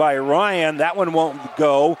 This one by Ryan. That one won't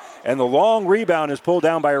go. And the long rebound is pulled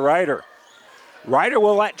down by Ryder. Ryder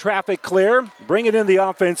will let traffic clear. Bring it in the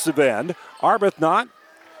offensive end. Arbuthnot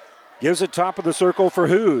gives it top of the circle for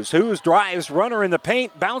Hughes. Hughes drives, runner in the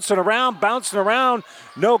paint, bouncing around.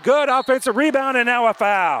 No good. Offensive rebound, and now a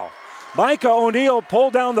foul. Micah O'Neill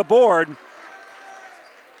pulled down the board,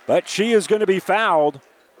 but she is going to be fouled.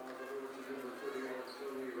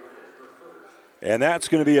 And that's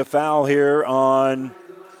going to be a foul here on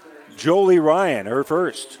Jolie Ryan, her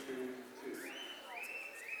first.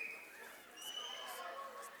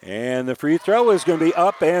 And the free throw is going to be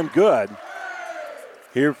up and good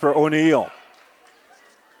here for O'Neill.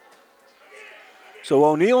 So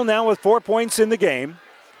O'Neill now with 4 points in the game.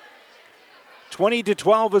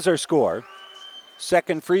 20-12 is our score.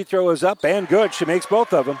 Second free throw is up and good. She makes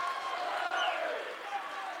both of them.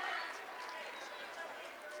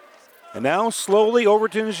 And now slowly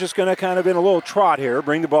Overton is just going to kind of in a little trot here,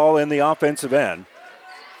 bring the ball in the offensive end.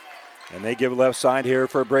 And they give left side here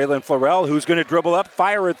for Braylon Florell, who's going to dribble up,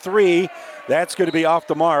 fire a three. That's going to be off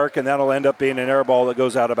the mark, and that'll end up being an air ball that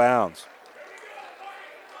goes out of bounds.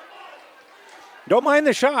 Don't mind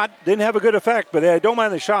the shot. Didn't have a good effect, but I don't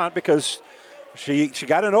mind the shot because she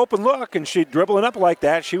got an open look, and she dribbling up like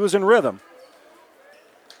that. She was in rhythm.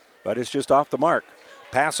 But it's just off the mark.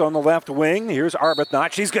 Pass on the left wing. Here's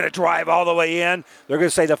Arbuthnot. She's going to drive all the way in. They're going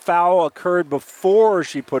to say the foul occurred before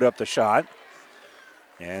she put up the shot.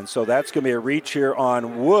 And so that's going to be a reach here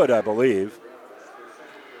on Wood, I believe.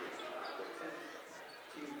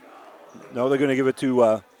 No, they're going to give it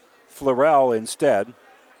to Florell instead.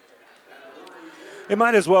 It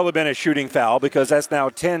might as well have been a shooting foul because that's now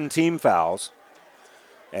 10 team fouls.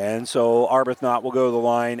 And so Arbuthnot will go to the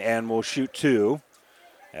line and will shoot two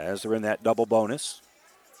as they're in that double bonus.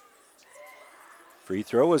 Free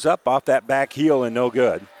throw is up off that back heel and no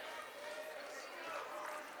good.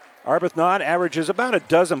 Arbuthnot averages about a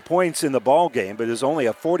dozen points in the ball game, but is only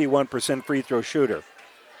a 41% free throw shooter.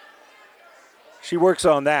 She works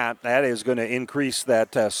on that. That is going to increase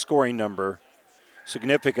that scoring number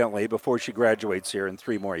significantly before she graduates here in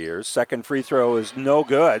 3 more years. Second free throw is no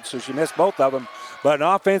good, so she missed both of them. But an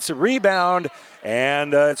offensive rebound,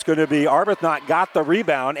 and it's going to be Arbuthnot got the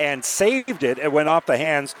rebound and saved it. It went off the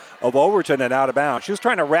hands of Overton and out of bounds. She was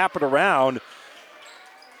trying to wrap it around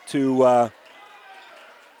to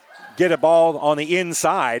get a ball on the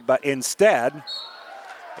inside, but instead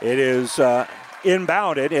it is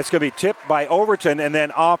inbounded. It's going to be tipped by Overton and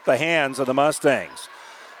then off the hands of the Mustangs.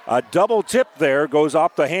 A double tip there goes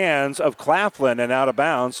off the hands of Claflin and out of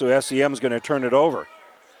bounds, so SEM is going to turn it over.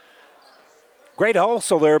 Great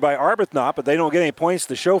hustle there by Arbuthnot, but they don't get any points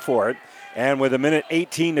to show for it. And with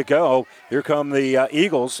 1:18 to go, here come the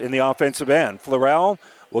Eagles in the offensive end. Florell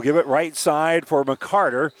will give it right side for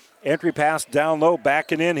McCarter. Entry pass down low,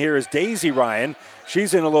 backing in here is Daisy Ryan.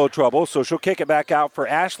 She's in a little trouble, so she'll kick it back out for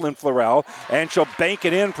Ashlyn Florell, and she'll bank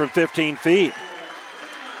it in from 15 feet.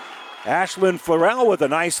 Ashlyn Florell with a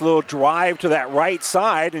nice little drive to that right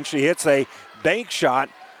side, and she hits a bank shot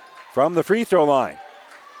from the free throw line.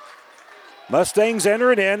 Mustangs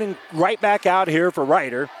enter it in and right back out here for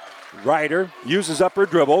Ryder. Ryder uses up her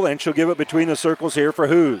dribble, and she'll give it between the circles here for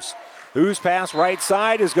Hughes. Hughes pass right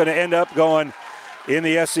side is going to end up going in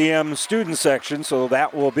the SEM student section, so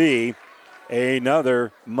that will be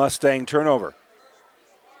another Mustang turnover.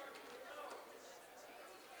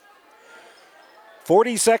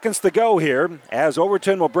 40 seconds to go here as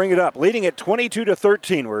Overton will bring it up, leading at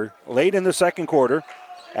 22-13. We're late in the second quarter.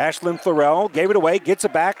 Ashlyn Florell gave it away, gets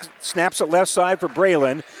it back, snaps it left side for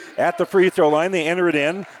Braylon at the free throw line. They enter it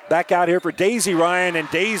in. Back out here for Daisy Ryan, and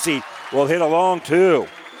Daisy will hit a long two.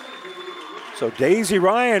 So Daisy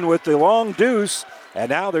Ryan with the long deuce, and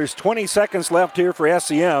now there's 20 seconds left here for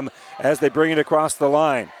SEM as they bring it across the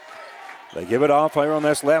line. They give it off here on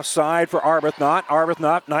this left side for Arbuthnot.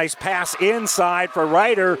 Arbuthnot, nice pass inside for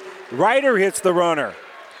Ryder. Ryder hits the runner.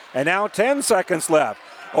 And now 10 seconds left.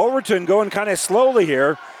 Overton going kind of slowly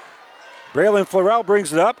here. Braylon Florell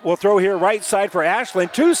brings it up. We'll throw here right side for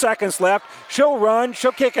Ashlyn. 2 seconds left. She'll run.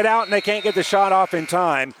 She'll kick it out, and they can't get the shot off in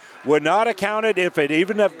time. Would not have counted if it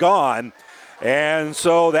even have gone. And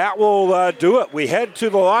so that will do it. We head to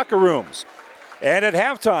the locker rooms. And at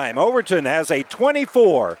halftime, Overton has a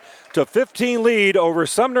 24-15 lead over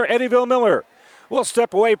Sumner Eddyville Miller. We'll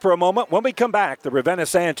step away for a moment. When we come back, the Ravenna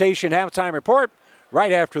Sanitation halftime report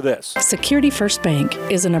right after this. Security First Bank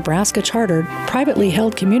is a Nebraska-chartered, privately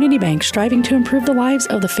held community bank striving to improve the lives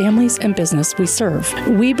of the families and business we serve.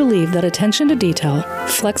 We believe that attention to detail,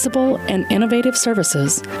 flexible and innovative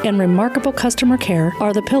services, and remarkable customer care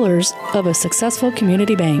are the pillars of a successful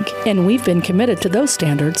community bank, and we've been committed to those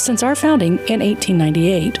standards since our founding in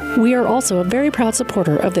 1898. We are also a very proud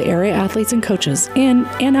supporter of the area athletes and coaches in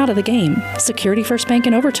and out of the game. Security First Bank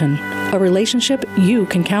in Overton, a relationship you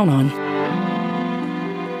can count on.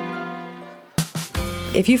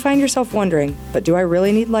 If you find yourself wondering, but do I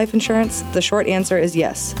really need life insurance? The short answer is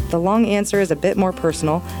yes. The long answer is a bit more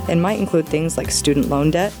personal and might include things like student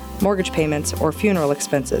loan debt, mortgage payments, or funeral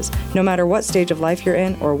expenses. No matter what stage of life you're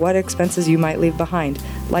in or what expenses you might leave behind,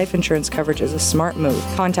 life insurance coverage is a smart move.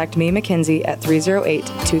 Contact me, Mackenzie, at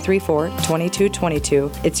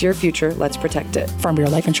 308-234-2222. It's your future. Let's protect it. Farm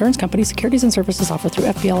Bureau Life Insurance Company. Securities and services offered through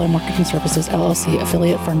FBLA Marketing Services, LLC,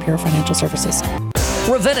 affiliate Farm Bureau Financial Services.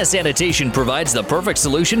 Ravenna Sanitation provides the perfect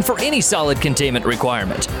solution for any solid containment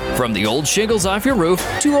requirement. From the old shingles off your roof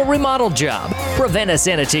to a remodel job, Ravenna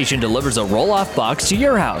Sanitation delivers a roll-off box to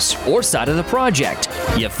your house or side of the project.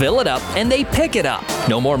 You fill it up and they pick it up.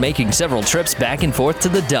 No more making several trips back and forth to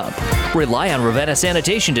the dump. Rely on Ravenna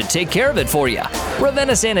Sanitation to take care of it for you.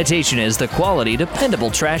 Ravenna Sanitation is the quality, dependable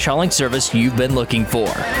trash hauling service you've been looking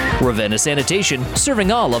for. Ravenna Sanitation,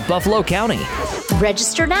 serving all of Buffalo County.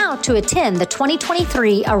 Register now to attend the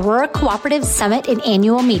 2023 Aurora Cooperative Summit and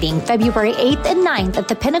Annual Meeting, February 8th and 9th at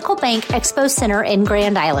the Pinnacle Bank Expo Center in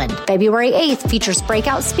Grand Island. February 8th features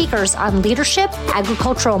breakout speakers on leadership,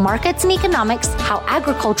 agricultural markets and economics, how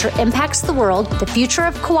agriculture impacts the world, the future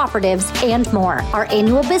of cooperatives, and more. Our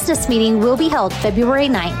annual business meeting will be held February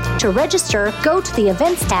 9th. To register, go to the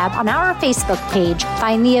Events tab on our Facebook page,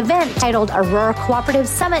 find the event titled Aurora Cooperative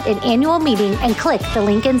Summit and Annual Meeting, and click the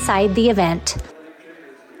link inside the event.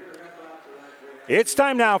 It's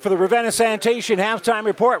time now for the Ravenna Sanitation halftime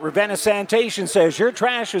report. Ravenna Sanitation says your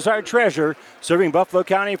trash is our treasure, serving Buffalo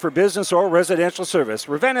County for business or residential service.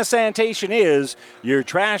 Ravenna Sanitation is your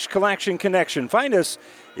trash collection connection. Find us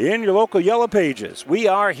in your local Yellow Pages. We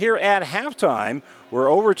are here at halftime, where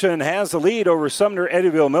Overton has the lead over Sumner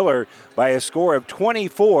Eddyville Miller by a score of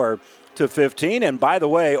 24-15. And by the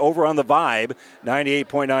way, over on the Vibe,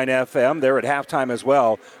 98.9 FM, they're at halftime as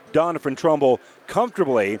well. Donovan Trumbull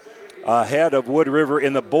comfortably ahead of Wood River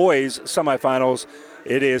in the boys semifinals.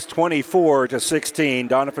 It is 24-16.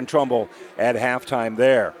 Donovan Trumbull at halftime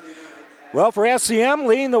there. Well, for SEM,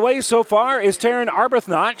 leading the way so far is Taryn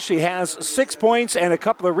Arbuthnot. She has 6 points and a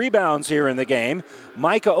couple of rebounds here in the game.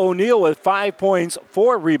 Micah O'Neill with 5 points,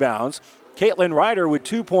 4 rebounds. Caitlin Ryder with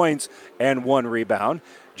 2 points and 1 rebound.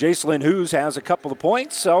 Jacelyn Hughes has a couple of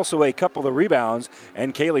points, also a couple of rebounds,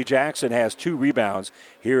 and Kaylee Jackson has 2 rebounds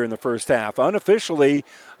here in the first half. Unofficially,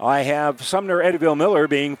 I have Sumner Eddyville Miller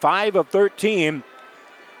being 5 of 13,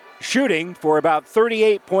 shooting for about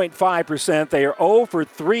 38.5%. They are 0 for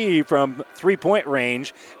 3 from three-point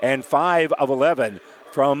range and 5 of 11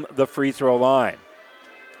 from the free throw line.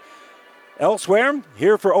 Elsewhere,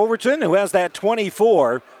 here for Overton, who has that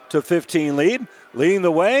 24-15 lead. Leading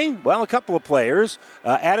the way, well, a couple of players.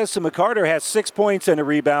 Addison McCarter has 6 points and a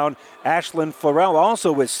rebound. Ashlyn Florell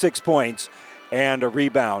also with 6 points and a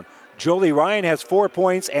rebound. Jolie Ryan has 4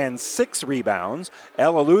 points and 6 rebounds.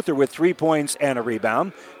 Ella Luther with 3 points and a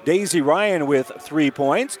rebound. Daisy Ryan with 3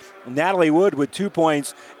 points. Natalie Wood with 2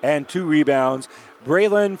 points and 2 rebounds.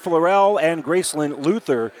 Braylon Florell and Gracelyn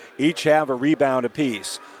Luther each have a rebound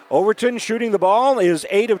apiece. Overton shooting the ball is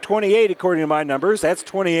 8 of 28 according to my numbers. That's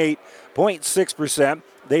 28.6%.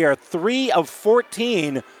 They are 3 of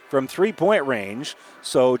 14 from three-point range,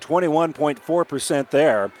 so 21.4%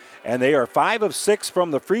 there. And they are 5 of 6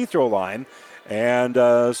 from the free throw line. And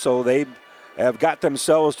so they have got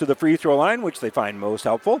themselves to the free throw line, which they find most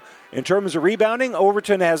helpful. In terms of rebounding,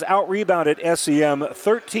 Overton has out-rebounded SEM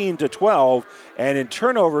 13-12. And in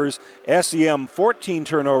turnovers, SEM 14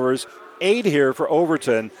 turnovers, 8 here for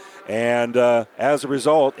Overton, and as a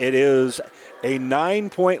result, it is a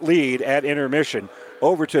 9-point lead at intermission.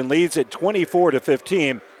 Overton leads at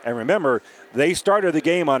 24-15, and remember, they started the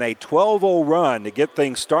game on a 12-0 run to get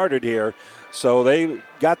things started here, so they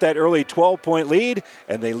got that early 12-point lead,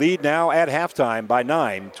 and they lead now at halftime by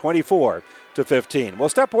 9, 24-15. We'll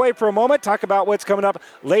step away for a moment, talk about what's coming up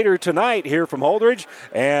later tonight here from Holdridge,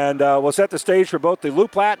 and we'll set the stage for both the Lou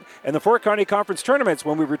Platte and the Fort Kearney Conference tournaments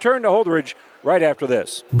when we return to Holdridge right after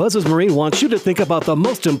this. Buzz's Marine wants you to think about the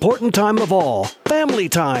most important time of all, family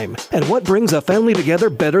time. And what brings a family together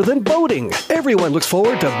better than boating? Everyone looks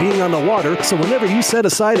forward to being on the water, so whenever you set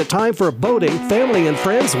aside a time for boating, family and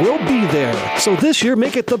friends will be there. So this year,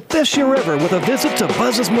 make it the best year ever with a visit to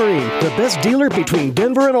Buzz's Marine, the best dealer between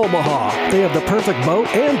Denver and Omaha. They have the perfect boat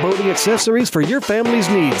and boating accessories for your family's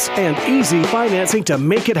needs and easy financing to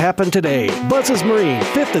make it happen today. Buzz's Marine,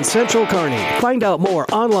 5th and Central Kearney. Find out more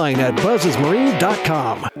online at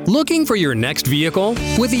buzzesmarine.com. Looking for your next vehicle?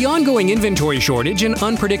 With the ongoing inventory shortage and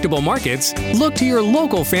unpredictable markets, look to your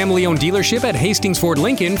local family-owned dealership at Hastings Ford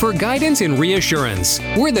Lincoln for guidance and reassurance.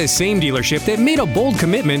 We're the same dealership that made a bold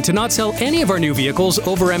commitment to not sell any of our new vehicles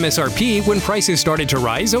over MSRP when prices started to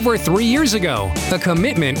rise over 3 years ago. A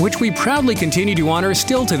commitment which we proudly continue to honor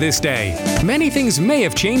still to this day. Many things may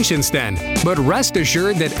have changed since then, but rest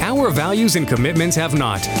assured that our values and commitments have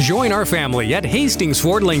not. Join our family at Hastings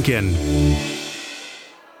Ford Lincoln.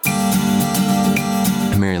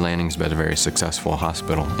 Mary Lanning's been a very successful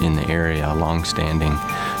hospital in the area, a long-standing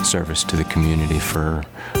service to the community for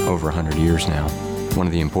over 100 years now. One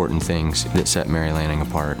of the important things that set Mary Lanning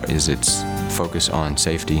apart is its focus on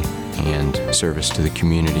safety and service to the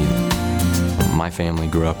community. My family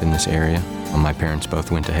grew up in this area. My parents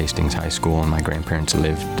both went to Hastings High School, and my grandparents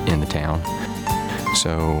lived in the town.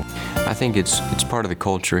 So I think it's part of the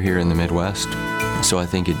culture here in the Midwest. So I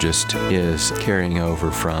think it just is carrying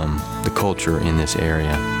over from the culture in this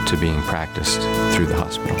area to being practiced through the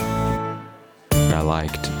hospital. I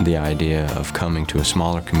liked the idea of coming to a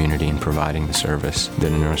smaller community and providing the service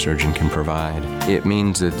that a neurosurgeon can provide. It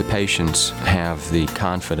means that the patients have the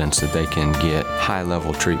confidence that they can get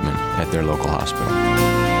high-level treatment at their local hospital.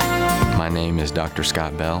 My name is Dr.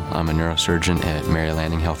 Scott Bell. I'm a neurosurgeon at Mary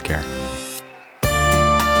Lanning Healthcare.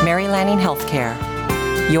 Mary Lanning Healthcare.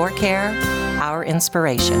 Your care, our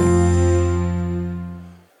inspiration.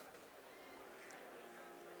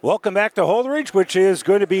 Welcome back to Holdridge, which is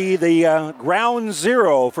going to be the ground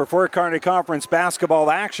zero for Fort Kearney Conference basketball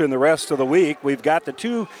action the rest of the week. We've got the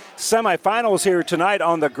two semifinals here tonight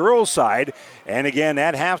on the girls' side. And again,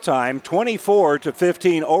 at halftime,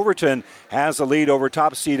 24-15, Overton has the lead over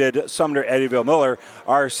top-seeded Sumner Eddyville Miller.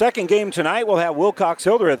 Our second game tonight, we'll have Wilcox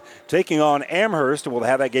Hildreth taking on Amherst. We'll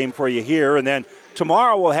have that game for you here. And then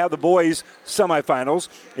tomorrow we'll have the boys' semifinals.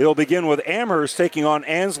 It'll begin with Amherst taking on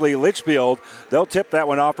Ansley Litchfield. They'll tip that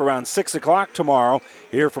one off around 6 o'clock tomorrow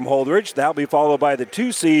here from Holdridge. That'll be followed by the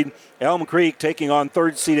 2-seed Elm Creek taking on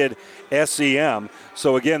third-seeded SEM.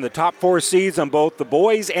 So again, the top 4 seeds on both the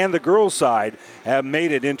boys and the girls' side have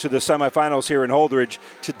made it into the semifinals here in Holdridge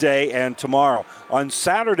today and tomorrow. On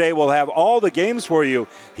Saturday, we'll have all the games for you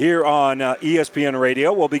here on ESPN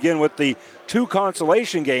Radio. We'll begin with the 2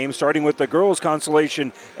 consolation games, starting with the girls'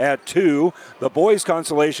 consolation at 2. The boys'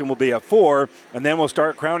 consolation will be at 4, and then we'll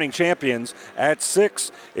start crowning champions at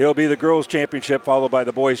 6. It'll be the girls' championship followed by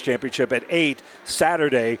the boys' championship at 8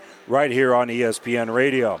 Saturday right here on ESPN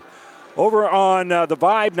Radio. Over on the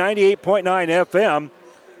Vibe 98.9 FM,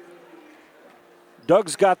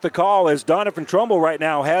 Doug's got the call as Donovan Trumbull right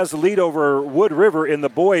now has the lead over Wood River in the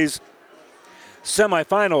boys'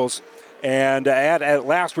 semifinals. And at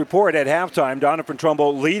last report at halftime, Donovan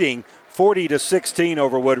Trumbull leading 40-16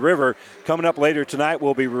 over Wood River. Coming up later tonight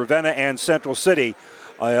will be Ravenna and Central City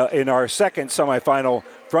in our second semifinal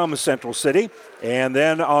from Central City. And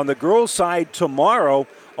then on the girls' side tomorrow,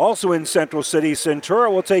 also in Central City,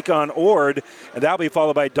 Centura will take on Ord, and that'll be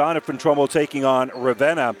followed by Donovan Trumbull taking on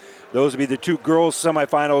Ravenna. Those will be the 2 girls'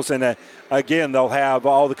 semifinals, and again, they'll have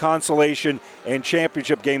all the consolation and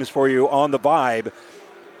championship games for you on the Vibe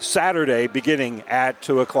Saturday beginning at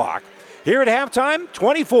 2 o'clock. Here at halftime,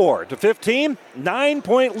 24-15,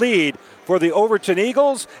 9-point lead for the Overton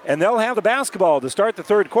Eagles, and they'll have the basketball to start the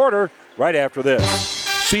third quarter right after this.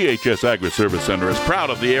 CHS Agri-Service Center is proud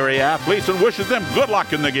of the area athletes and wishes them good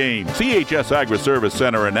luck in the game. CHS Agri-Service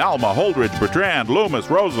Center in Alma, Holdridge, Bertrand, Loomis,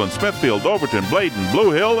 Roseland, Smithfield, Overton, Bladen,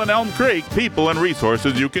 Blue Hill, and Elm Creek. People and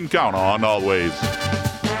resources you can count on always.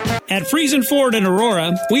 At Friesen Ford in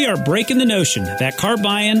Aurora, we are breaking the notion that car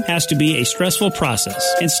buying has to be a stressful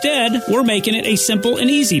process. Instead, we're making it a simple and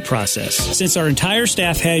easy process, since our entire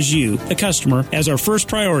staff has you, the customer, as our first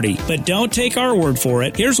priority. But don't take our word for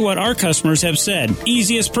it. Here's what our customers have said.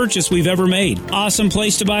 Easiest purchase we've ever made. Awesome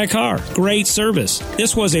place to buy a car. Great service.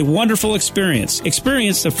 This was a wonderful experience.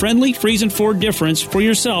 Experience the friendly Friesen Ford difference for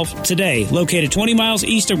yourself today. Located 20 miles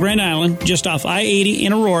east of Grand Island, just off I-80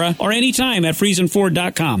 in Aurora, or anytime at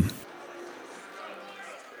FriesenFord.com.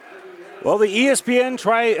 Well, the ESPN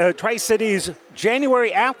Tri-Cities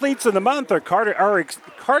January Athletes of the Month are Carter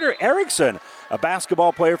Erickson a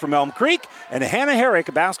basketball player from Elm Creek, and Hannah Herrick,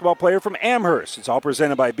 a basketball player from Amherst. It's all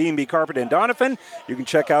presented by B&B Carpet in Doniphan. You can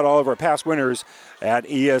check out all of our past winners at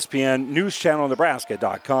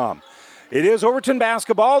ESPNNewsChannelNebraska.com. It is Overton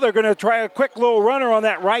basketball. They're going to try a quick little runner on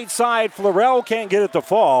that right side. Florell can't get it to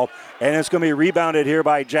fall, and it's going to be rebounded here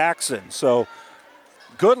by Jackson. So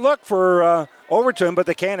good look for Overton, but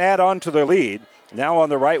they can't add on to their lead. Now on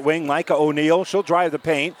the right wing, Micah O'Neill. She'll drive the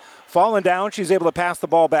paint. Falling down, she's able to pass the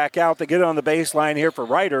ball back out. They get it on the baseline here for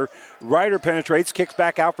Ryder. Ryder penetrates, kicks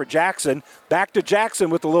back out for Jackson. Back to Jackson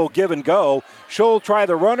with a little give and go. She'll try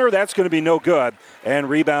the runner. That's going to be no good. And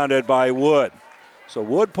rebounded by Wood. So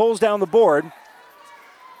Wood pulls down the board.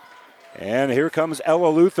 And here comes Ella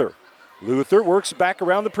Luther. Luther works back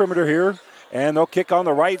around the perimeter here. And they'll kick on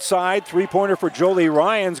the right side. Three-pointer for Jolie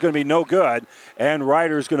Ryan's going to be no good. And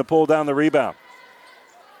Ryder's going to pull down the rebound.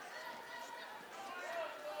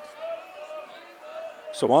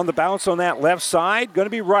 So on the bounce on that left side, going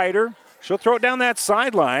to be Ryder. She'll throw it down that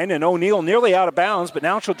sideline, and O'Neill nearly out of bounds, but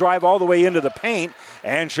now she'll drive all the way into the paint,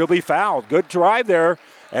 and she'll be fouled. Good drive there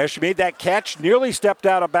as she made that catch, nearly stepped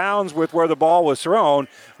out of bounds with where the ball was thrown,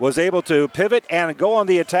 was able to pivot and go on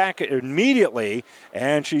the attack immediately,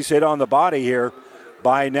 and she's hit on the body here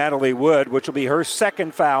by Natalie Wood, which will be her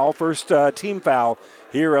second foul, first team foul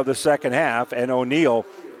here of the second half, and O'Neill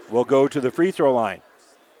will go to the free throw line.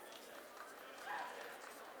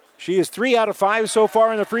 She is 3 out of 5 so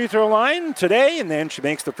far in the free throw line today, and then she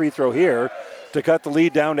makes the free throw here to cut the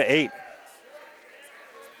lead down to 8.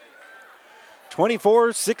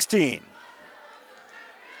 24-16.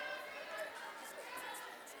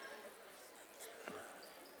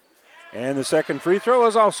 And the second free throw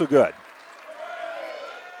is also good.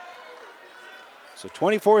 So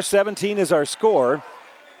 24-17 is our score,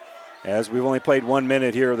 as we've only played 1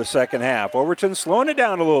 minute here of the second half. Overton slowing it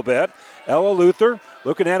down a little bit. Ella Luther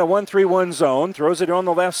looking at a 1-3-1 zone. Throws it on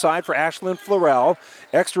the left side for Ashlyn Florell.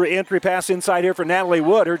 Extra entry pass inside here for Natalie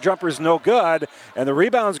Wood. Her jumper's no good. And the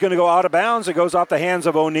rebound's going to go out of bounds. It goes off the hands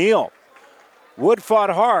of O'Neill. Wood fought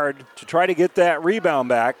hard to try to get that rebound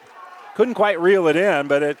back. Couldn't quite reel it in,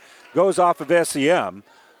 but it goes off of SEM.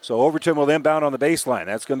 So Overton will inbound on the baseline.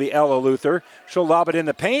 That's going to be Ella Luther. She'll lob it in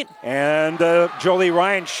the paint. And Jolie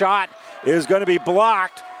Ryan's shot is going to be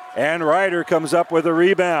blocked. And Ryder comes up with a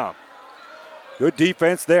rebound. Good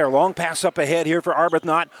defense there. Long pass up ahead here for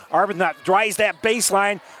Arbuthnot. Arbuthnot drives that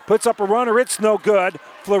baseline, puts up a runner. It's no good.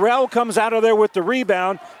 Florell comes out of there with the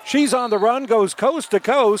rebound. She's on the run, goes coast to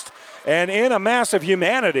coast, and in a mass of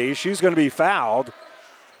humanity, she's going to be fouled.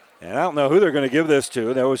 And I don't know who they're going to give this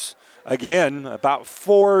to. There was, again, about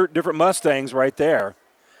 4 different Mustangs right there.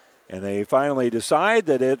 And they finally decide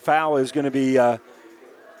that a foul is going to be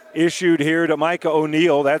issued here to Micah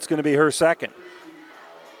O'Neill. That's going to be her second.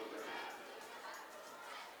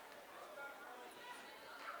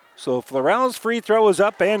 So Florell's free throw is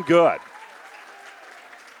up and good.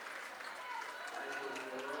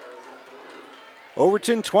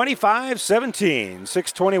 Overton 25-17.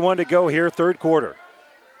 6:21 to go here, third quarter.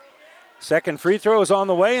 Second free throw is on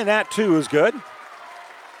the way, and that too is good.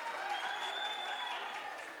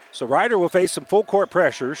 So Ryder will face some full court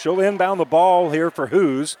pressure. She'll inbound the ball here for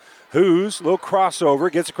Hoos. Hoos, little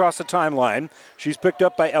crossover, gets across the timeline. She's picked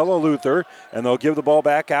up by Ella Luther, and they'll give the ball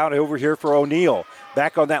back out over here for O'Neill.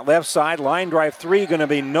 Back on that left side, line drive 3 going to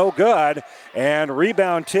be no good, and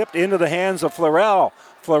rebound tipped into the hands of Florell.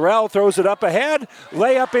 Florell throws it up ahead,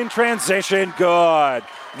 layup in transition, good.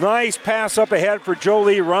 Nice pass up ahead for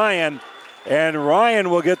Jolie Ryan, and Ryan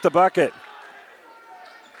will get the bucket.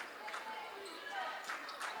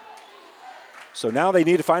 So now they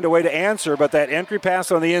need to find a way to answer, but that entry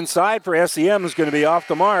pass on the inside for SEM is going to be off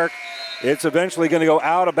the mark. It's eventually going to go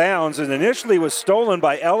out of bounds, and initially was stolen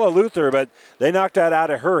by Ella Luther, but they knocked that out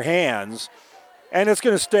of her hands. And it's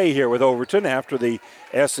going to stay here with Overton after the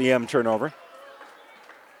SEM turnover.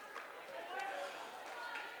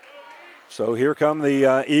 So here come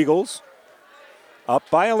the Eagles, up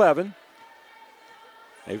by 11.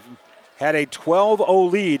 They've had a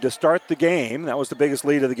 12-0 lead to start the game. That was the biggest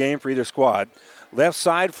lead of the game for either squad. Left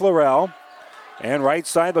side, Florell. And right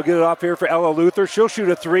side, they'll get it off here for Ella Luther. She'll shoot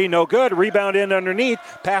a 3, no good. Rebound in underneath.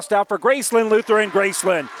 Passed out for Gracelyn Luther, and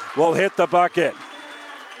Gracelyn will hit the bucket.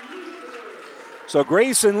 So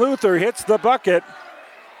Grayson Luther hits the bucket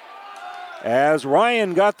as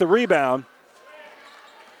Ryan got the rebound.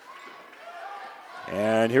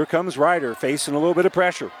 And here comes Ryder facing a little bit of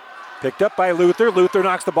pressure. Picked up by Luther. Luther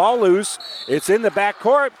knocks the ball loose. It's in the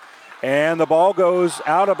backcourt, and the ball goes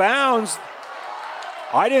out of bounds.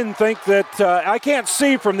 I didn't think that, I can't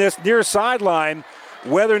see from this near sideline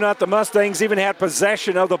whether or not the Mustangs even had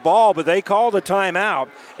possession of the ball, but they called a timeout,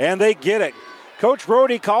 and they get it. Coach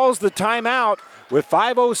Brody calls the timeout with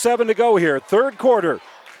 5:07 to go here, third quarter.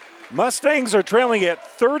 Mustangs are trailing it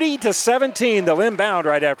 30-17. They'll inbound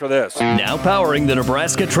right after this. Now powering the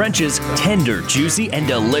Nebraska trenches, tender, juicy, and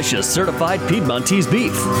delicious certified Piedmontese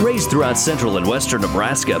beef. Raised throughout central and western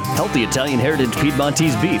Nebraska, healthy Italian heritage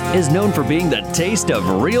Piedmontese beef is known for being the taste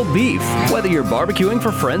of real beef. Whether you're barbecuing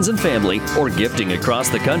for friends and family or gifting across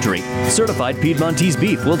the country, certified Piedmontese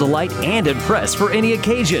beef will delight and impress for any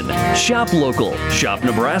occasion. Shop local, shop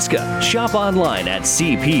Nebraska, shop online at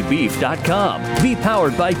cpbeef.com. Be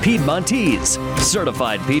powered by Piedmontese.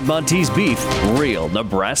 Certified Piedmontese beef, real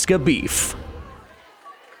Nebraska beef.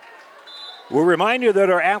 We'll remind you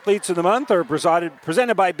that our athletes of the month are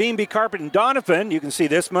presented by B&B Carpet and Donovan. You can see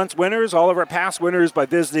this month's winners, all of our past winners, by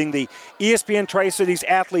visiting the ESPN Tri-Cities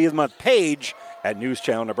Athlete of the Month page at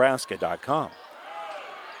newschannelnebraska.com.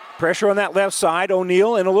 Pressure on that left side.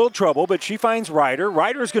 O'Neal in a little trouble, but she finds Ryder.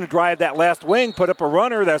 Ryder's going to drive that left wing, put up a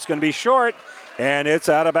runner that's going to be short, and it's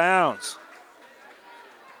out of bounds.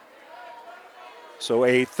 So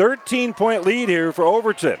a 13-point lead here for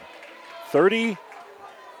Overton.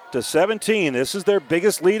 30-17. This is their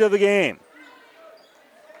biggest lead of the game.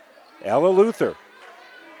 Ella Luther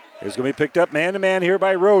is going to be picked up man-to-man here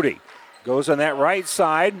by Rhodey. Goes on that right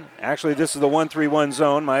side. Actually, this is the 1-3-1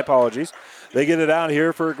 zone. My apologies. They get it out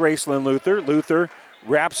here for Graceland Luther. Luther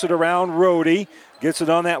wraps it around Rhodey. Gets it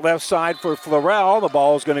on that left side for Florell. The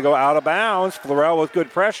ball is going to go out of bounds. Florell with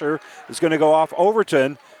good pressure is going to go off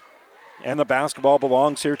Overton. And the basketball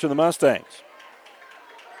belongs here to the Mustangs.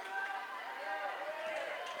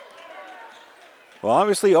 Well,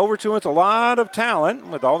 obviously, Overton with a lot of talent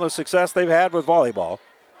with all the success they've had with volleyball.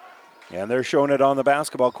 And they're showing it on the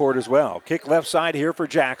basketball court as well. Kick left side here for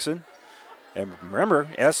Jackson. And remember,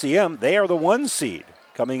 SEM, they are the 1 seed,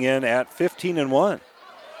 coming in at 15-1.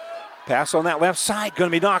 Pass on that left side,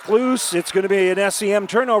 going to be knocked loose. It's going to be an SEM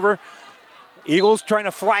turnover. Eagles trying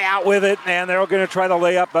to fly out with it, and they're going to try the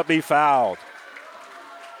layup but be fouled.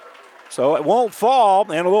 So it won't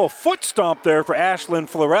fall, and a little foot stomp there for Ashlyn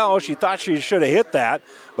Florell. She thought she should have hit that,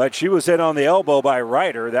 but she was hit on the elbow by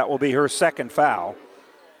Ryder. That will be her second foul.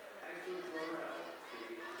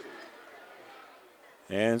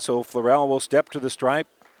 And so Florell will step to the stripe,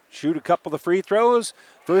 shoot a couple of free throws.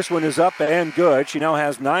 First one is up and good. She now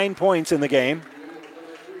has 9 points in the game.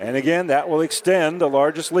 And again, that will extend the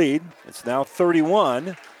largest lead. It's now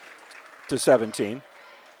 31-17.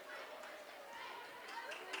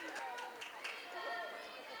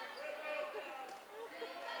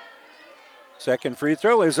 Second free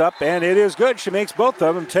throw is up, and it is good. She makes both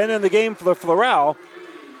of them. 10 in the game for the Florell.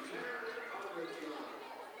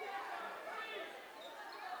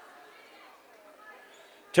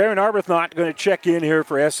 Taryn Arbuthnot going to check in here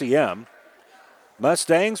for SEM.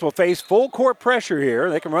 Mustangs will face full court pressure here.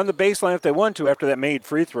 They can run the baseline if they want to after that made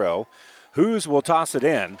free throw. Hoos will toss it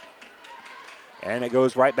in. And it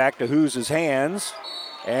goes right back to Hoos' hands.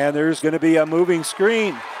 And there's going to be a moving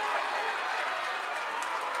screen.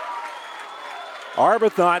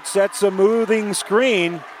 Arbuthnot sets a moving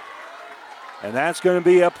screen. And that's going to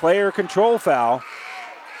be a player control foul.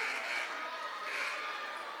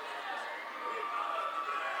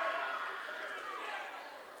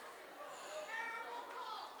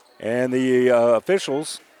 And the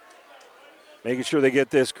officials making sure they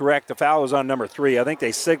get this correct. The foul was on number 3. I think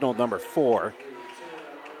they signaled number 4.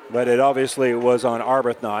 But it obviously was on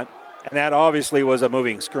Arbuthnot. And that obviously was a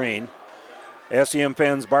moving screen. SEM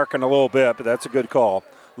fans barking a little bit, but that's a good call.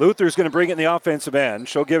 Luther's going to bring it in the offensive end.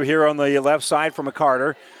 She'll give here on the left side for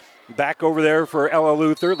McCarter. Back over there for Ella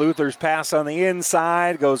Luther. Luther's pass on the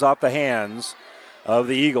inside goes off the hands of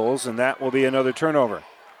the Eagles, and that will be another turnover.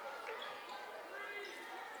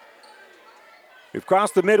 We've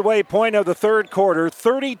crossed the midway point of the third quarter,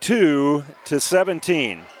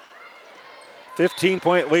 32-17.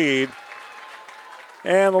 15-point lead.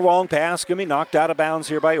 And the long pass going to be knocked out of bounds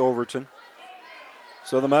here by Overton.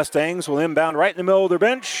 So the Mustangs will inbound right in the middle of their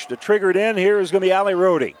bench. To trigger it in here is going to be Allie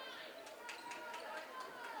Rhodey.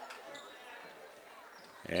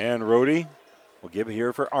 And Rhodey will give it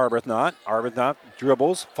here for Arbuthnot. Arbuthnot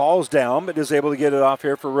dribbles, falls down, but is able to get it off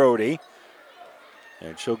here for Rhodey.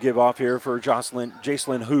 And she'll give off here for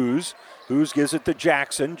Jacelyn Hoos. Hoos gives it to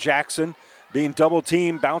Jackson. Jackson being double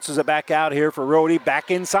teamed, bounces it back out here for Rhodey. Back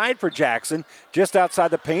inside for Jackson, just outside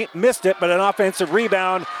the paint. Missed it, but an offensive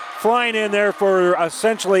rebound. Flying in there for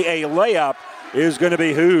essentially a layup is going to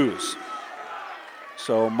be Hoos.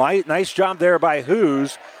 So nice job there by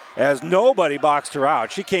Hoos as nobody boxed her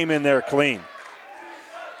out. She came in there clean.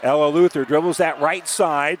 Ella Luther dribbles that right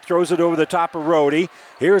side, throws it over the top of Rhodey.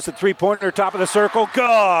 Here's the three-pointer, top of the circle.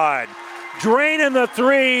 Good! Draining the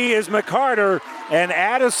three is McCarter, and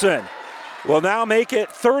Addison will now make it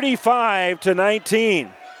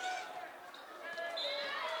 35-19.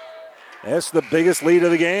 That's the biggest lead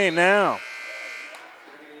of the game now.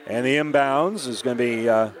 And the inbounds is going to be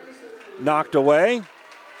knocked away.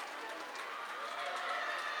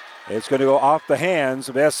 It's going to go off the hands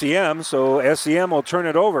of SEM, so SEM will turn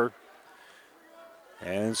it over.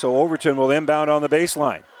 And so Overton will inbound on the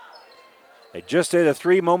baseline. They just hit a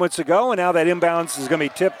three moments ago, and now that inbounds is going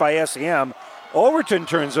to be tipped by SEM. Overton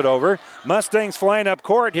turns it over. Mustangs flying up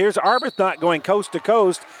court. Here's Arbuthnot going coast to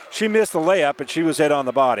coast. She missed the layup, but she was hit on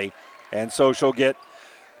the body. And so she'll get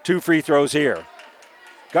 2 free throws here.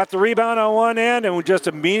 Got the rebound on one end, and we just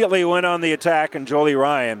immediately went on the attack, and Jolie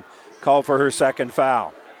Ryan called for her second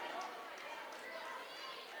foul.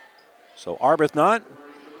 So Arbuthnot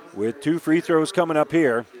with 2 free throws coming up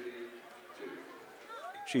here.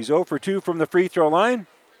 She's 0 for 2 from the free throw line.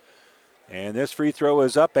 And this free throw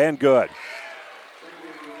is up and good.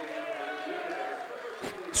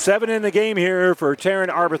 7 in the game here for Taryn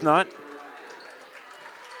Arbuthnot,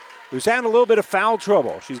 who's had a little bit of foul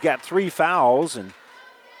trouble. She's got 3 fouls, and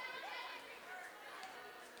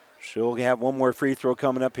she'll have one more free throw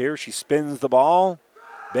coming up here. She spins the ball,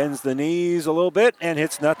 bends the knees a little bit, and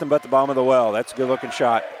hits nothing but the bottom of the well. That's a good-looking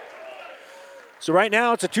shot. So right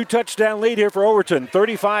now it's a 2-touchdown lead here for Overton,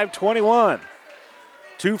 35-21.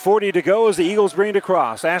 2:40 to go as the Eagles bring it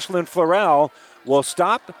across. Ashlyn Florell will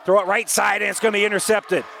stop, throw it right side, and it's going to be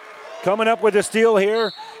intercepted. Coming up with the steal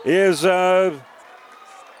here is going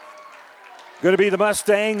to be the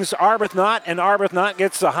Mustangs' Arbuthnot, and Arbuthnot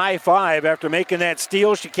gets the high five after making that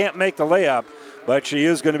steal. She can't make the layup, but she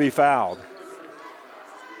is going to be fouled.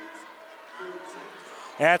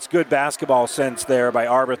 That's good basketball sense there by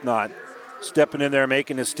Arbuthnot. Stepping in there,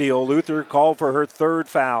 making a steal. Luther called for her 3rd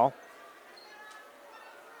foul.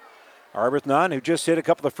 Arbuthnot, who just hit a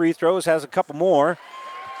couple of free throws, has a couple more.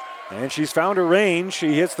 And she's found her range.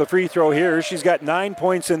 She hits the free throw here. She's got 9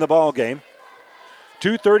 points in the ball game.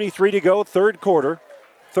 2:33 to go, 3rd quarter.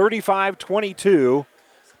 35-22.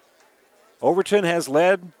 Overton has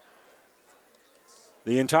led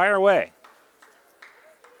the entire way.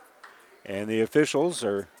 And the officials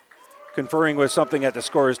are conferring with something at the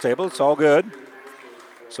scorer's table. It's all good.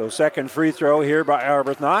 So second free throw here by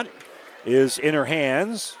Arbuthnot is in her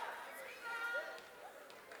hands.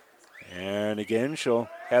 And again, she'll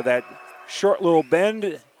have that short little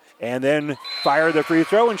bend and then fire the free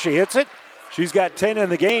throw, and she hits it. She's got 10 in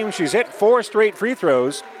the game. She's hit 4 straight free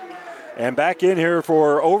throws. And back in here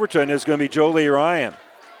for Overton is going to be Jolie Ryan.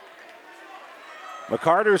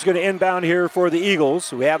 McCarter's going to inbound here for the Eagles,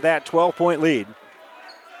 who have that 12-point lead.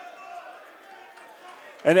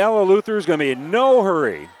 And Ella Luther is going to be in no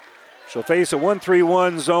hurry. She'll face a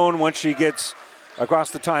 1-3-1 zone once she gets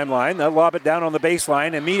across the timeline. They'll lob it down on the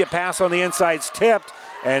baseline. Immediate pass on the inside's tipped,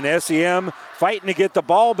 and SEM fighting to get the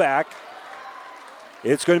ball back.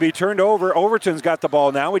 It's going to be turned over. Overton's got the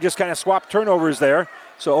ball now. We just kind of swapped turnovers there.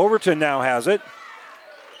 So Overton now has it.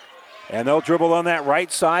 And they'll dribble on that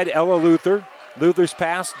right side. Ella Luther. Luther's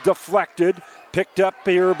pass deflected. Picked up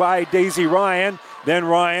here by Daisy Ryan. Then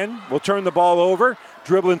Ryan will turn the ball over.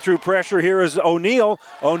 Dribbling through pressure here is O'Neal.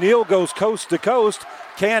 O'Neal goes coast to coast.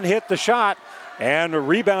 Can hit the shot. And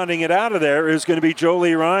rebounding it out of there is going to be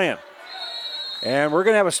Jolie Ryan. And we're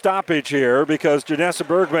going to have a stoppage here because Janessa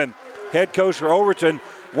Bergman, head coach for Overton,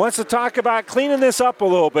 wants to talk about cleaning this up a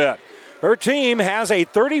little bit. Her team has a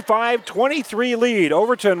 35-23 lead.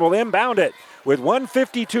 Overton will inbound it with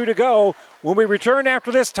 1:52 to go when we return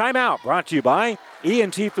after this timeout. Brought to you by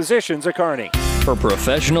E&T Physicians at Kearney. For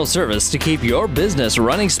professional service to keep your business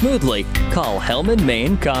running smoothly, call Hellman,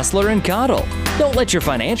 Maine, Kostler & Cottle. Don't let your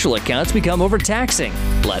financial accounts become overtaxing.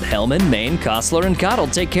 Let Hellman, Maine, Kostler & Cottle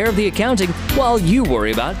take care of the accounting while you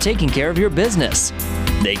worry about taking care of your business.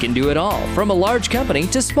 They can do it all, from a large company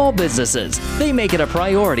to small businesses. They make it a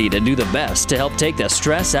priority to do the best to help take the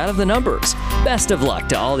stress out of the numbers. Best of luck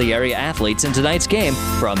to all the area athletes in tonight's game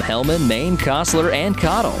from Hellman, Maine, Kostler &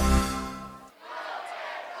 Cottle.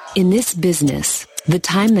 In this business, the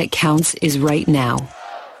time that counts is right now.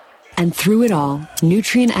 And through it all,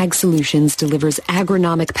 Nutrien Ag Solutions delivers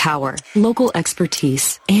agronomic power, local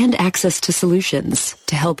expertise, and access to solutions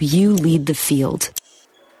to help you lead the field.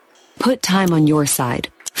 Put time on your side.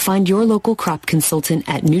 Find your local crop consultant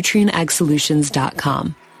at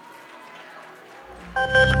nutrienagsolutions.com.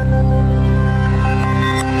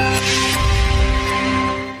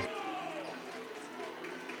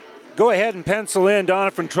 Go ahead and pencil in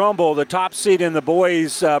Doniphan Trumbull, the top seed in the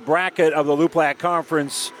boys bracket of the Luplac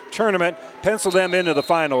Conference Tournament. pencil them into the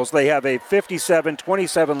finals. They have a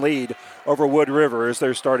 57-27 lead over Wood River as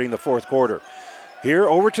they're starting the fourth quarter. Here,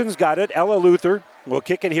 Overton's got it. Ella Luther will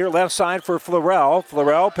kick it here left side for Florell.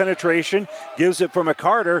 Florell penetration, gives it for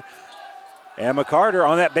McCarter. And McCarter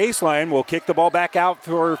on that baseline will kick the ball back out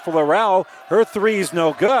for Florell. Her three's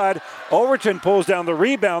no good. Overton pulls down the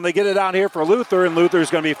rebound. They get it out here for Luther, and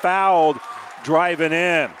Luther's going to be fouled driving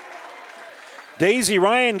in. Daisy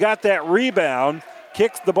Ryan got that rebound,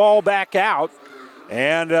 kicks the ball back out,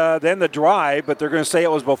 and then the drive, but they're going to say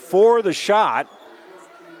it was before the shot.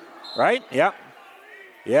 Right? Yep.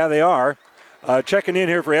 Yeah, they are. Checking in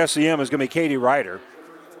here for SEM is going to be Katie Ryder.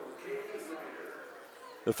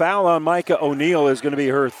 The foul on Micah O'Neill is going to be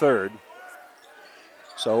her third.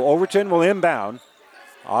 So Overton will inbound.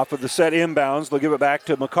 Off of the set inbounds, they'll give it back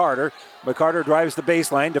to McCarter. McCarter drives the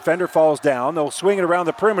baseline. Defender falls down. They'll swing it around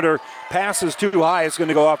the perimeter. Pass is too high. It's going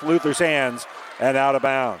to go off Luther's hands and out of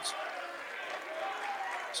bounds.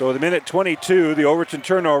 So with a minute 22, the Overton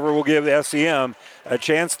turnover will give the SEM a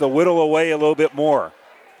chance to whittle away a little bit more.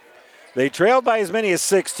 They trailed by as many as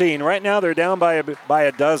 16. Right now they're down by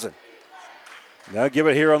a dozen. Now give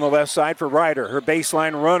it here on the left side for Ryder. Her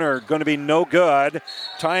baseline runner going to be no good.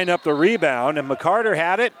 Tying up the rebound, and McCarter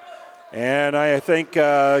had it. And I think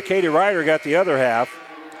Katie Ryder got the other half.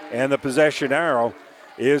 And the possession arrow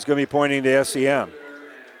is going to be pointing to SEM.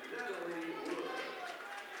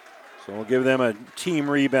 So we'll give them a team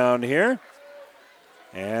rebound here.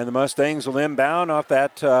 And the Mustangs will inbound off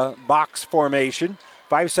that box formation.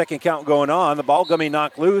 5-second count going on. The ball going to be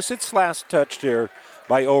knocked loose. It's last touched here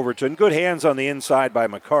by Overton. Good hands on the inside by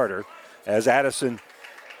McCarter as Addison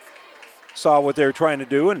saw what they were trying to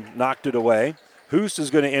do and knocked it away. Hoos is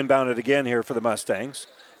going to inbound it again here for the Mustangs.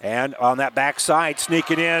 And on that backside,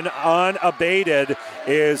 sneaking in unabated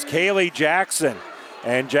is Kaylee Jackson.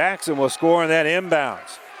 And Jackson will score on that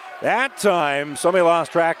inbounds. That time, somebody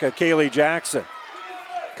lost track of Kaylee Jackson.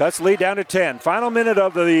 Cuts the lead down to 10. Final minute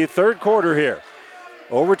of the third quarter here.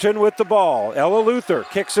 Overton with the ball. Ella Luther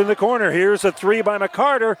kicks in the corner. Here's a three by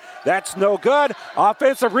McCarter. That's no good.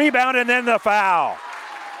 Offensive rebound and then the foul.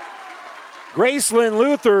 Gracelyn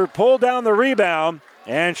Luther pulled down the rebound,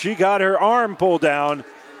 and she got her arm pulled down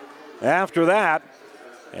after that.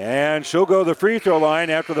 And she'll go to the free throw line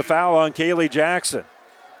after the foul on Kaylee Jackson.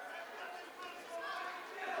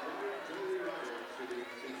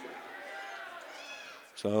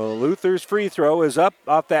 So Luther's free throw is up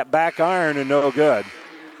off that back iron and no good.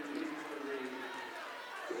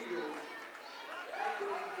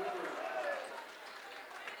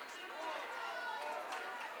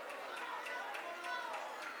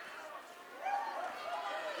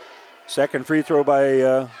 Second free throw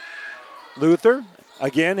by Luther.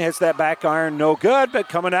 Again, hits that back iron, no good, but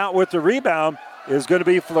coming out with the rebound is going to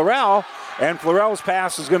be Florell, and Florell's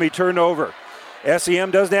pass is going to be turned over. SEM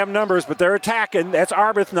doesn't have numbers, but they're attacking. That's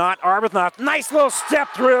Arbuthnot. Arbuthnot, nice little step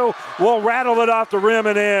through, will rattle it off the rim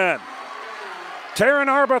and in. Taryn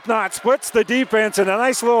Arbuthnot splits the defense in a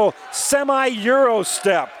nice little semi-Euro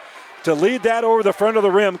step to lead that over the front of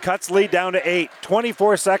the rim, cuts lead down to 8.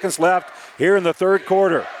 24 seconds left here in the third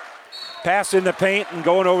quarter. Pass in the paint and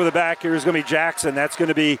going over the back here is going to be Jackson. That's going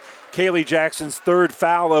to be Kaylee Jackson's third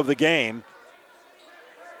foul of the game.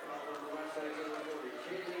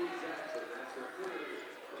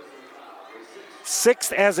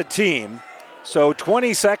 Sixth as a team. So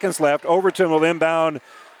 20 seconds left. Overton will inbound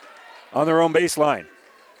on their own baseline.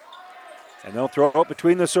 And they'll throw it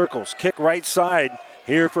between the circles. Kick right side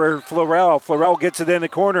here for Florell. Florell gets it in the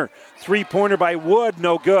corner. Three-pointer by Wood,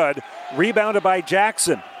 no good. Rebounded by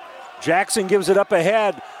Jackson. Jackson gives it up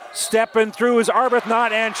ahead. Stepping through is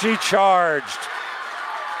Arbuthnot, and she charged.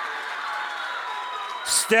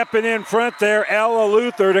 Stepping in front there, Ella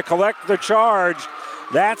Luther to collect the charge.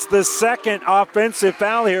 That's the second offensive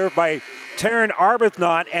foul here by Taryn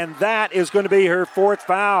Arbuthnot, and that is going to be her fourth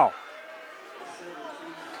foul.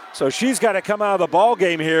 So she's got to come out of the ball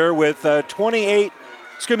game here with with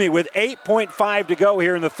 8.5 to go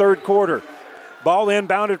here in the third quarter. Ball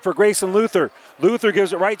inbounded for Grayson Luther. Luther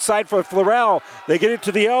gives it right side for Florell. They get it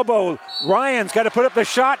to the elbow. Ryan's got to put up the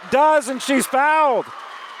shot. Does, and she's fouled.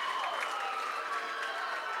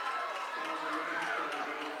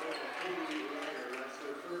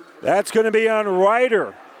 That's going to be on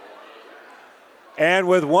Ryder. And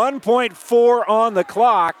with 1.4 on the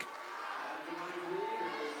clock,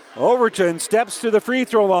 Overton steps to the free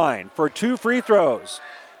throw line for 2 free throws.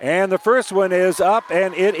 And the first one is up,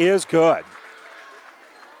 and it is good.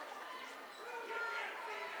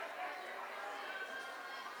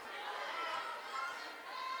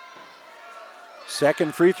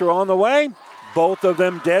 Second free throw on the way. Both of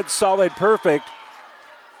them dead solid perfect.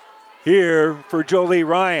 here for Jolie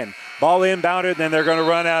Ryan. Ball inbounded, and then they're going to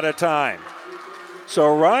run out of time.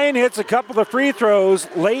 So Ryan hits a couple of free throws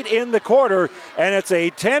late in the quarter, and it's a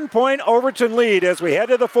 10-point Overton lead as we head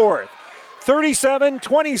to the fourth.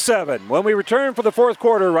 37-27 when we return for the fourth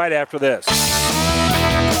quarter right after this.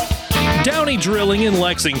 Downey Drilling in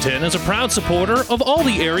Lexington is a proud supporter of all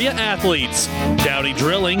the area athletes. Downey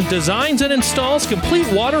Drilling designs and installs complete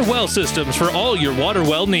water well systems for all your water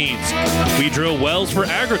well needs. We drill wells for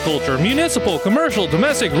agriculture, municipal, commercial,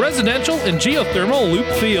 domestic, residential, and geothermal loop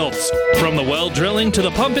fields. From the well drilling to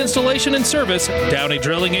the pump installation and service, Downey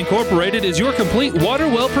Drilling Incorporated is your complete water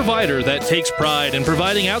well provider that takes pride in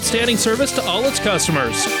providing outstanding service to all its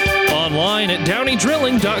customers. Online at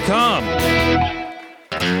downeydrilling.com.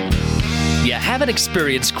 You haven't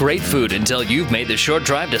experienced great food until you've made the short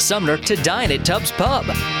drive to Sumner to dine at Tubbs Pub.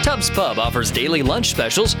 Tubbs Pub offers daily lunch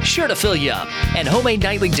specials sure to fill you up, and homemade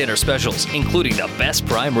nightly dinner specials, including the best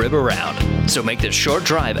prime rib around. So make this short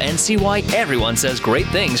drive and see why everyone says great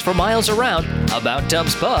things for miles around about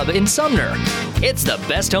Tubbs Pub in Sumner. It's the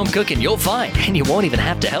best home cooking you'll find, and you won't even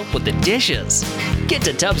have to help with the dishes. Get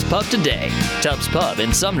to Tubbs Pub today. Tubbs Pub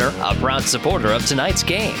in Sumner, a proud supporter of tonight's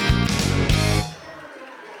game.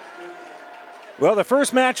 Well, the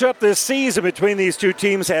first matchup this season between these two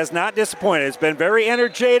teams has not disappointed. It's been very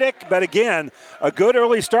energetic, but again, a good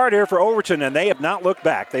early start here for Overton, and they have not looked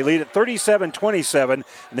back. They lead at 37-27, and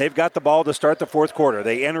they've got the ball to start the fourth quarter.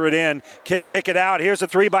 They enter it in, kick it out. Here's a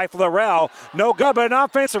three by Florell. No good, but an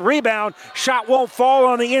offensive rebound. Shot won't fall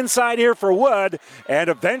on the inside here for Wood, and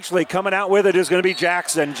eventually coming out with it is going to be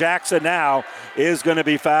Jackson. Jackson now is going to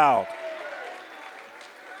be fouled.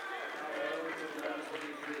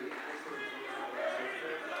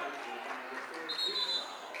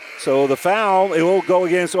 So the foul, it will go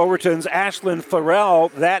against Overton's Ashlyn Farrell.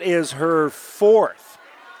 That is her fourth.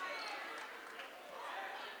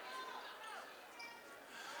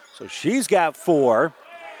 So she's got 4.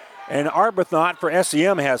 And Arbuthnot for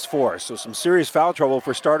SEM has 4. So some serious foul trouble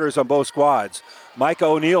for starters on both squads. Micah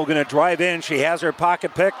O'Neill going to drive in. She has her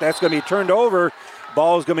pocket pick. That's going to be turned over.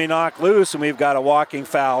 Ball's going to be knocked loose, and we've got a walking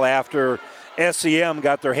foul after SEM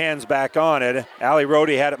got their hands back on it. Allie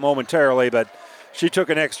Rohde had it momentarily, but she took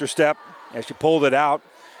an extra step as she pulled it out.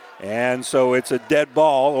 And so it's a dead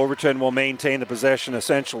ball. Overton will maintain the possession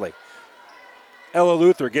essentially. Ella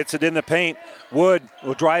Luther gets it in the paint. Wood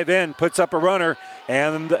will drive in, puts up a runner,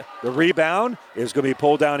 and the rebound is going to be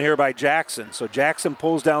pulled down here by Jackson. So Jackson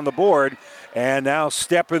pulls down the board, and now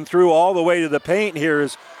stepping through all the way to the paint here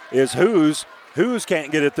is Hughes. Hughes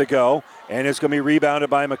can't get it to go, and it's going to be rebounded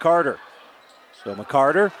by McCarter. So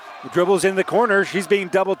McCarter dribbles in the corner. She's being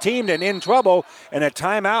double teamed and in trouble, and a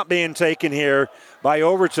timeout being taken here by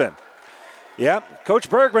Overton. Yep, Coach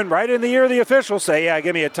Bergman, right in the ear of the officials, say, yeah,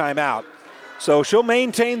 give me a timeout. So she'll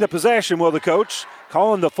maintain the possession, will the coach,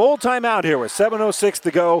 calling the full timeout here with 7:06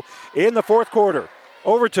 to go in the fourth quarter.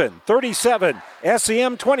 Overton 37,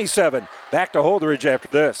 SEM 27. Back to Holdridge after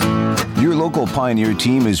this. Your local Pioneer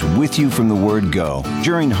team is with you from the word go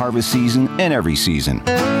during harvest season and every season.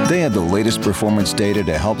 They have the latest performance data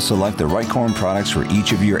to help select the right corn products for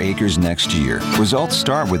each of your acres next year. Results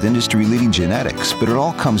start with industry-leading genetics, but it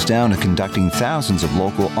all comes down to conducting thousands of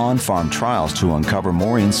local on-farm trials to uncover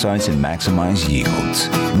more insights and maximize yields.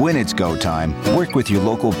 When it's go time, work with your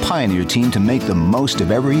local Pioneer team to make the most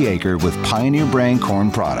of every acre with Pioneer brand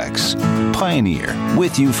corn products. Pioneer,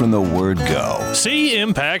 with you from the word go. See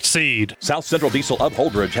Impact Seed. South Central Diesel of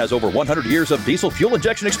Holdridge has over 100 years of diesel fuel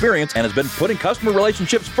injection experience and has been putting customer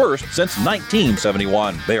relationships first since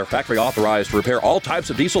 1971. They are factory authorized to repair all types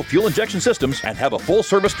of diesel fuel injection systems and have a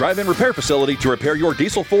full-service drive-in repair facility to repair your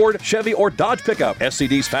diesel Ford, Chevy, or Dodge pickup.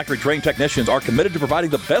 SCD's factory-trained technicians are committed to providing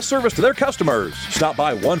the best service to their customers. Stop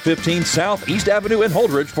by 115 South East Avenue in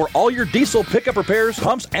Holdridge for all your diesel pickup repairs,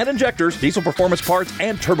 pumps and injectors, diesel performance parts,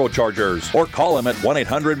 and turbochargers. Or call them at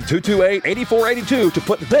 1-800-228-8482 to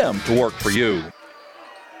put them to work for you.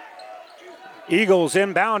 Eagles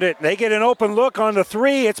inbound it. They get an open look on the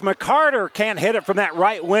three. It's McCarter. Can't hit it from that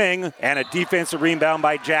right wing. And a defensive rebound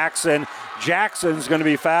by Jackson. Jackson's going to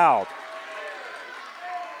be fouled.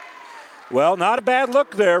 Well, not a bad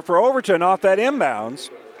look there for Overton off that inbounds.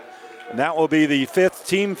 And that will be the 5th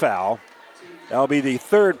team foul. That will be the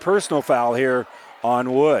 3rd personal foul here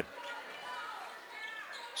on Wood.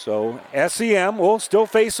 So SEM will still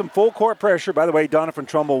face some full court pressure. By the way, Doniphan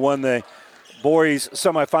Trumbull won the boys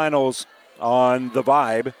semifinals on the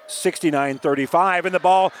Vibe, 69-35. And the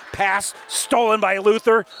ball pass stolen by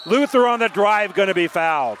Luther. Luther on the drive, going to be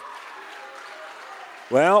fouled.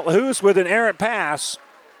 Well, Hoos with an errant pass.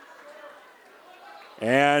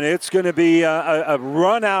 And it's going to be a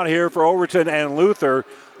run out here for Overton and Luther.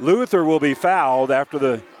 Luther will be fouled after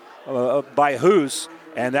the by Hoos,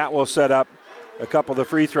 and that will set up a couple of the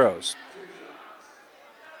free throws.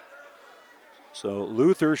 So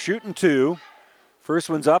Luther shooting 2. First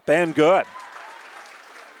one's up and good.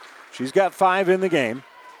 She's got 5 in the game.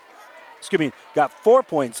 Got 4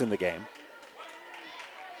 points in the game.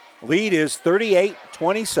 Lead is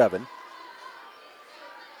 38-27.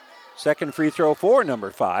 Second free throw for number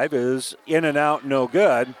 5 is in and out, no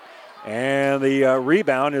good. And the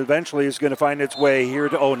rebound eventually is going to find its way here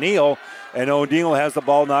to O'Neal. And O'Neal has the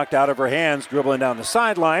ball knocked out of her hands, dribbling down the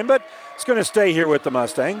sideline, but it's going to stay here with the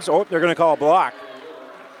Mustangs. Oh, they're going to call a block.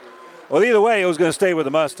 Well, either way, it was going to stay with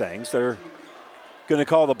the Mustangs. They're going to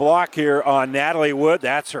call the block here on Natalie Wood.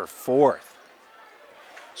 That's her 4th.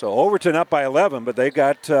 So Overton up by 11, but they've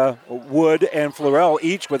got Wood and Florell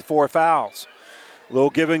each with 4 fouls. A little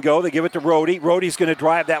give and go. They give it to Rohde. Rohde's going to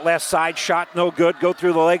drive that left side shot. No good. Go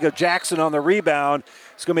through the leg of Jackson on the rebound.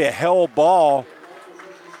 It's going to be a hell ball.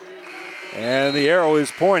 And the arrow is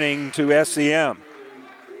pointing to SEM.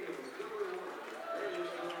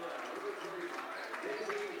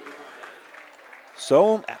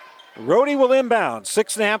 So Rohde will inbound.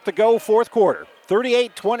 6.5 to go, fourth quarter.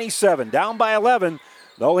 38-27, down by 11.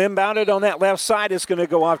 They'll inbound it on that left side. It's going to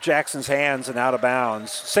go off Jackson's hands and out of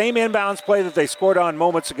bounds. Same inbounds play that they scored on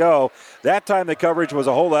moments ago. That time the coverage was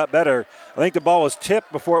a whole lot better. I think the ball was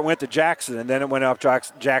tipped before it went to Jackson, and then it went off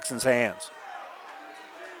Jackson's hands.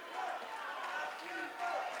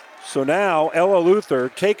 So now Ella Luther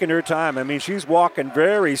taking her time. I mean, she's walking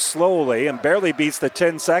very slowly and barely beats the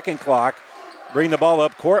 10-second clock. Bring the ball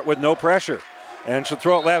up court with no pressure. And she'll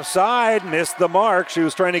throw it left side, missed the mark. She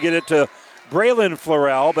was trying to get it to Braylon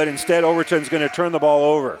Florell, but instead Overton's going to turn the ball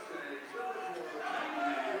over.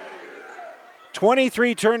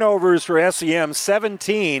 23 turnovers for SEM,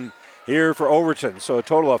 17 here for Overton. So a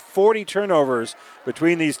total of 40 turnovers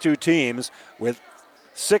between these two teams with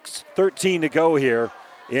 6:13 to go here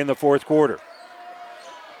in the fourth quarter.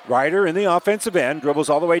 Ryder in the offensive end, dribbles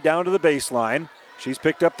all the way down to the baseline. She's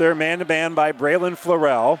picked up there man-to-man by Braylon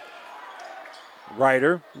Florell.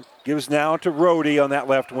 Ryder gives now to Rohde on that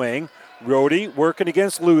left wing. Rohde working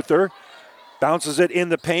against Luther. Bounces it in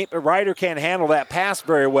the paint, but Ryder can't handle that pass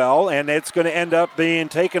very well, and it's going to end up being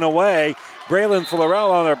taken away. Braylon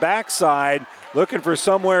Florell on their backside, looking for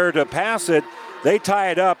somewhere to pass it. They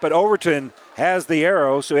tie it up, but Overton has the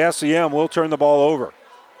arrow, so SEM will turn the ball over.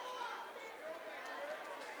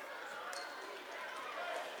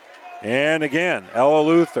 And again, Ella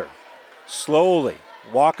Luther slowly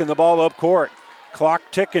walking the ball up court. Clock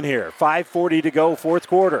ticking here. 5:40 to go, fourth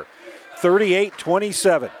quarter.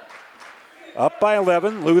 38-27. Up by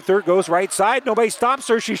 11. Luther goes right side. Nobody stops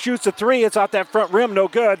her. She shoots a 3. It's off that front rim. No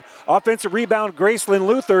good. Offensive rebound, Gracelyn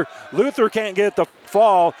Luther. Luther can't get the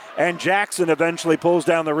fall, and Jackson eventually pulls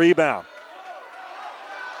down the rebound.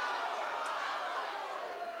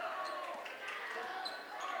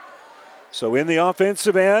 So in the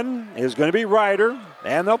offensive end is going to be Ryder,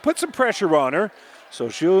 and they'll put some pressure on her. So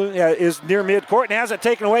she is near midcourt and has it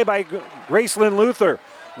taken away by Gracelyn Luther.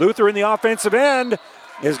 Luther in the offensive end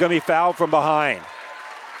is going to be fouled from behind.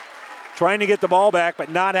 Trying to get the ball back, but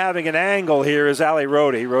not having an angle here is Allie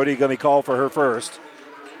Rohde. Rohde going to be called for her first.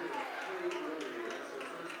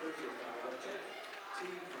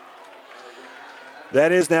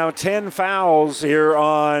 That is now 10 fouls here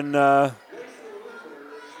on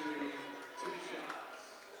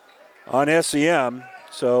SEM.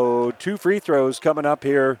 So 2 free throws coming up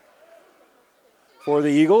here for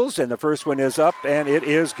the Eagles, and the first one is up, and it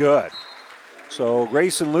is good. So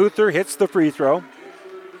Grayson Luther hits the free throw.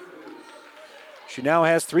 She now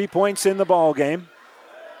has 3 points in the ball game.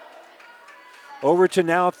 Overton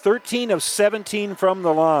now 13 of 17 from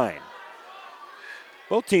the line.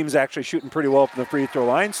 Both teams actually shooting pretty well from the free throw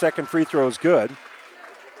line. Second free throw is good.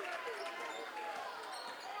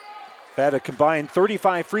 Had a combined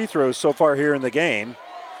 35 free throws so far here in the game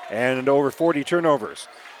and over 40 turnovers.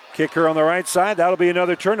 Kicker on the right side. That'll be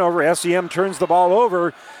another turnover. SEM turns the ball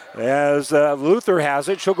over as Luther has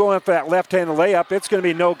it. She'll go in for that left-handed layup. It's going to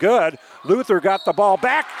be no good. Luther got the ball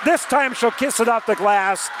back. This time she'll kiss it off the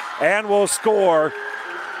glass and will score.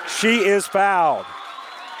 She is fouled.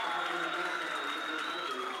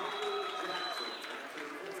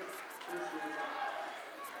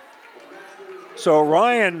 So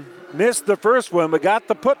Ryan missed the first one, but got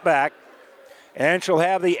the putback. And she'll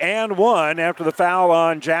have the and one after the foul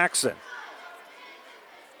on Jackson.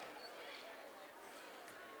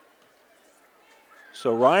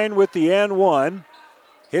 So Ryan with the and one.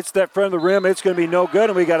 Hits that front of the rim. It's going to be no good,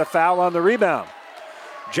 and we got a foul on the rebound.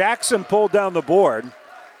 Jackson pulled down the board.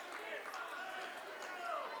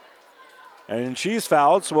 And she's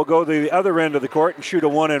fouled, so we'll go to the other end of the court and shoot a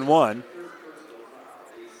 1-and-1.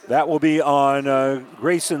 That will be on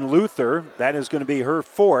Grayson Luther. That is going to be her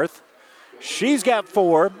fourth. She's got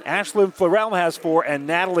 4. Ashlyn Florell has 4, and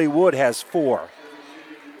Natalie Wood has 4.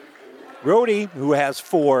 Rhodey, who has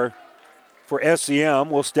 4 for SEM,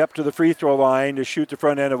 will step to the free throw line to shoot the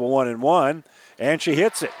front end of a 1-and-1, and she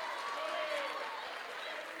hits it.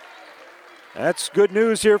 That's good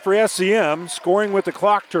news here for SEM, scoring with the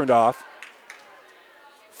clock turned off.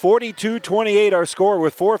 42-28 our score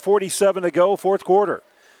with 4:47 to go, fourth quarter.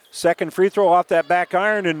 Second free throw off that back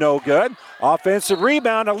iron and no good. Offensive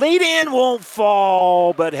rebound, a lead in, won't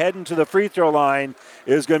fall, but heading to the free throw line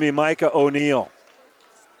is going to be Micah O'Neill.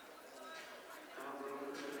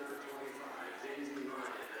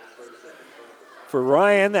 For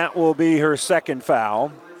Ryan, that will be her second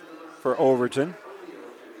foul for Overton.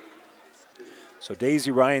 So Daisy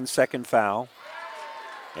Ryan's second foul.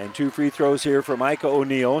 And 2 free throws here for Micah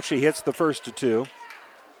O'Neill. She hits the first of 2.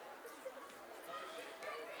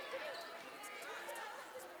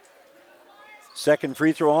 Second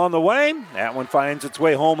free throw on the way. That one finds its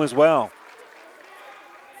way home as well.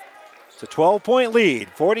 It's a 12-point lead,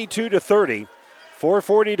 42-30.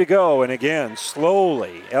 4:40 to go, and again,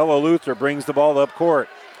 slowly, Ella Luther brings the ball up court.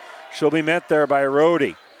 She'll be met there by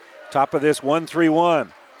Rhodey. Top of this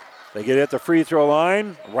 1-3-1. They get it at the free throw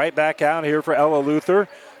line. Right back out here for Ella Luther.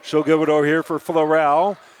 She'll give it over here for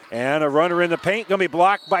Florell. And a runner in the paint, going to be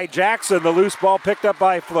blocked by Jackson. The loose ball picked up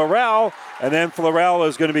by Florell, and then Florell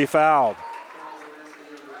is going to be fouled.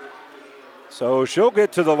 So she'll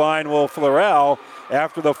get to the line, will Florell,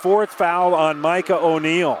 after the 4th foul on Micah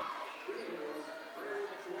O'Neill.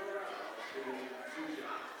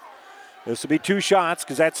 This will be 2 shots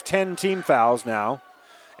because that's 10 team fouls now.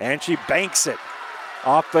 And she banks it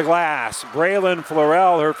off the glass. Braylon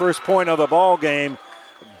Florell, her first point of the ball game,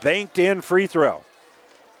 banked in free throw.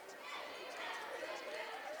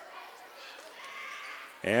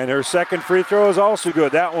 And her second free throw is also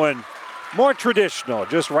good. That one more traditional,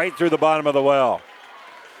 just right through the bottom of the well.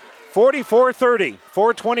 44-30,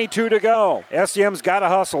 4:22 to go. SEM's got to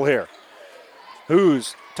hustle here.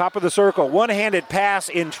 Who's top of the circle? One-handed pass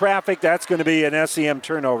in traffic. That's going to be an SEM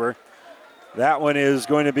turnover. That one is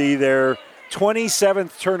going to be their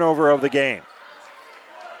 27th turnover of the game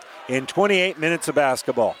in 28 minutes of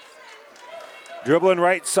basketball. Dribbling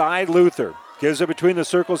right side, Luther. Gives it between the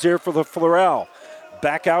circles here for the Florell.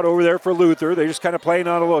 Back out over there for Luther. They're just kind of playing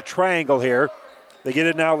on a little triangle here. They get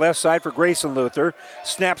it now left side for Grayson Luther.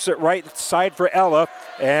 Snaps it right side for Ella,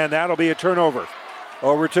 and that'll be a turnover.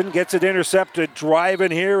 Overton gets it intercepted. Driving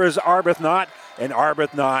here is Arbuthnot, and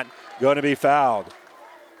Arbuthnot going to be fouled.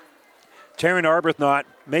 Taryn Arbuthnot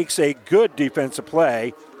makes a good defensive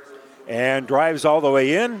play and drives all the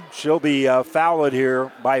way in. She'll be fouled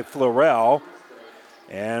here by Florell,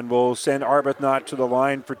 and we'll send Arbuthnot to the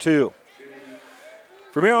line for 2.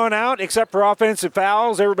 From here on out, except for offensive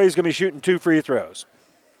fouls, everybody's going to be shooting 2 free throws.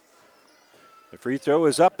 The free throw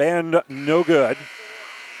is up and no good.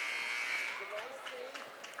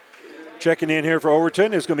 Checking in here for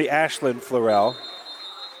Overton is going to be Ashlyn Florell.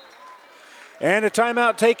 And a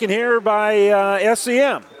timeout taken here by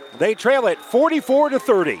SEM. They trail it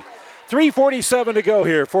 44-30. 3:47 to go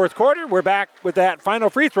here, fourth quarter. We're back with that final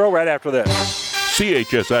free throw right after this.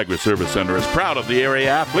 CHS Agri-Service Center is proud of the area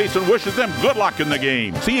athletes and wishes them good luck in the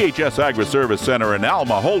game. CHS Agri-Service Center in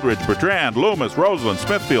Alma, Holdridge, Bertrand, Loomis, Roseland,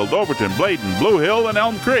 Smithfield, Overton, Bladen, Blue Hill, and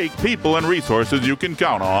Elm Creek. People and resources you can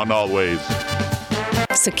count on always.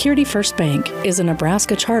 Security First Bank is a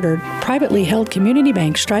Nebraska-chartered, privately held community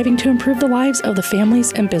bank striving to improve the lives of the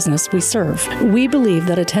families and business we serve. We believe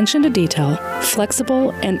that attention to detail,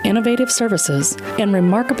 flexible and innovative services, and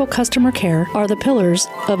remarkable customer care are the pillars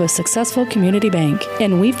of a successful community bank,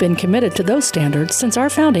 and we've been committed to those standards since our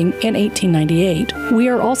founding in 1898. We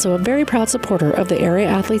are also a very proud supporter of the area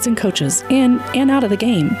athletes and coaches in and out of the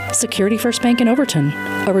game. Security First Bank in Overton,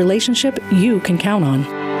 a relationship you can count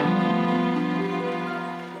on.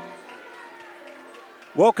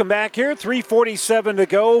 Welcome back here. 3:47 to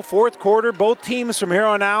go, fourth quarter. Both teams from here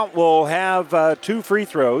on out will have 2 free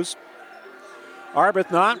throws.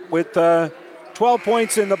 Arbuthnot with 12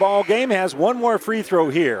 points in the ball game has 1 more free throw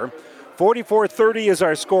here. 44-30 is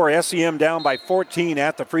our score. SEM down by 14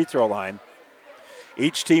 at the free throw line.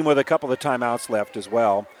 Each team with a couple of timeouts left as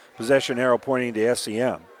well. Possession arrow pointing to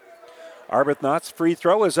SEM. Arbuthnot's free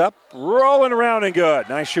throw is up, rolling around and good.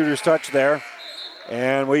 Nice shooter's touch there.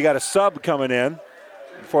 And we got a sub coming in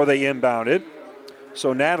before they inbounded.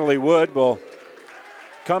 So Natalie Wood will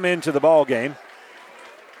come into the ball game.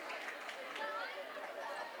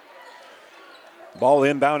 Ball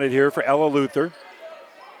inbounded here for Ella Luther.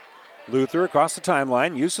 Luther across the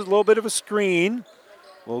timeline, uses a little bit of a screen.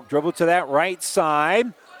 Will dribble to that right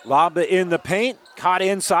side. Lob it in the paint, caught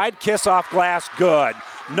inside, kiss off glass, good.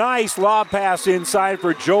 Nice lob pass inside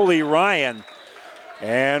for Jolie Ryan.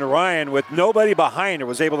 And Ryan, with nobody behind her,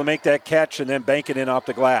 was able to make that catch and then bank it in off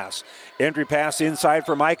the glass. Entry pass inside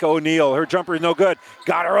for Micah O'Neill. Her jumper is no good.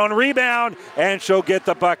 Got her own rebound, and she'll get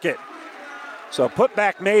the bucket. So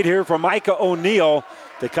putback made here for Micah O'Neill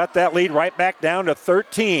to cut that lead right back down to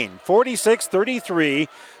 13. 46-33,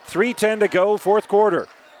 3:10 to go, fourth quarter.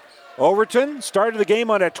 Overton started the game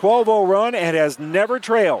on a 12-0 run and has never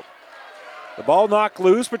trailed. The ball knocked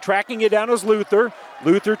loose, but tracking it down is Luther.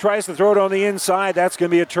 Luther tries to throw it on the inside. That's going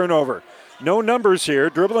to be a turnover. No numbers here.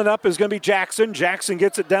 Dribbling up is going to be Jackson. Jackson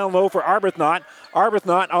gets it down low for Arbuthnot.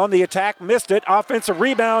 Arbuthnot on the attack, missed it. Offensive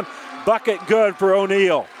rebound, bucket good for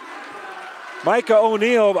O'Neill. Micah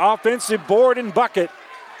O'Neill, offensive board and bucket.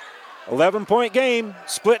 11-point game.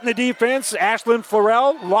 Splitting the defense. Ashlyn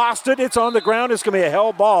Florell lost it. It's on the ground. It's going to be a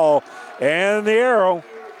held ball. And the arrow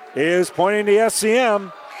is pointing to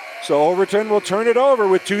SEM. So Overton will turn it over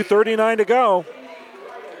with 2:39 to go.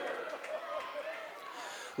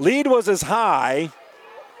 Lead was as high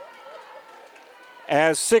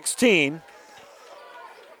as 16.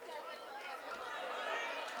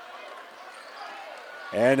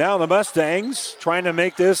 And now the Mustangs trying to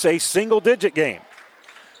make this a single-digit game.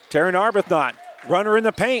 Taryn Arbuthnot, runner in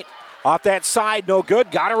the paint. Off that side, no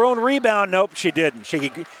good. Got her own rebound. Nope, she didn't.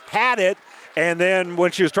 She had it, and then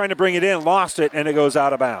when she was trying to bring it in, lost it, and it goes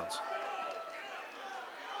out of bounds.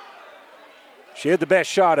 She had the best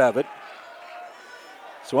shot of it.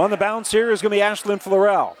 So on the bounce here is going to be Ashlyn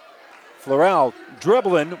Florell. Florell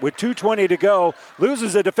dribbling with 2:20 to go.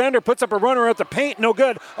 Loses a defender, puts up a runner at the paint, no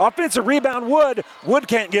good. Offensive rebound, Wood. Wood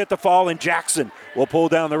can't get the fall, and Jackson will pull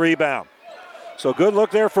down the rebound. So good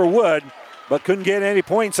look there for Wood, but couldn't get any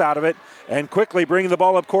points out of it. And quickly bringing the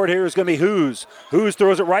ball up court here is going to be Hughes. Hughes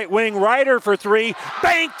throws it right wing. Ryder for three.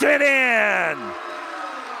 Banked it in!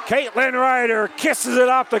 Caitlin Ryder kisses it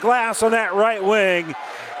off the glass on that right wing.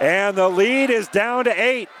 And the lead is down to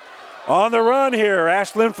 8. On the run here,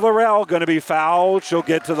 Ashlyn Florell going to be fouled. She'll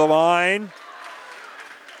get to the line.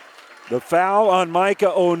 The foul on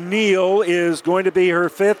Micah O'Neill is going to be her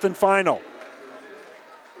 5th and final.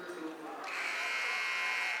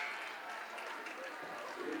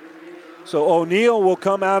 So O'Neill will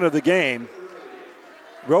come out of the game.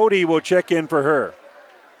 Rhodey will check in for her.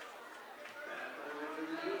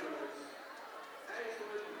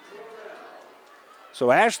 So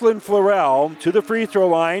Ashlyn Florell to the free throw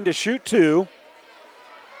line to shoot 2.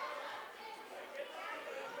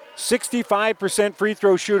 65% free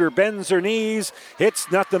throw shooter, bends her knees, hits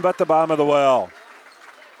nothing but the bottom of the well.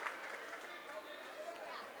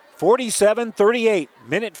 47-38,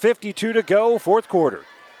 minute 52 to go, fourth quarter.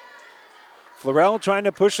 Florell trying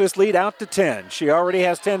to push this lead out to 10. She already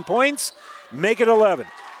has 10 points, make it 11.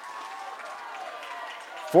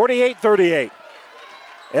 48-38.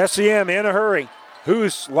 SEM in a hurry.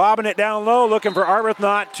 Who's lobbing it down low, looking for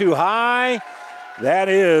Arbuthnot, too high. That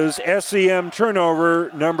is SEM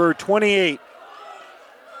turnover number 28.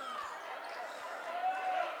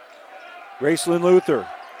 Gracelyn Luther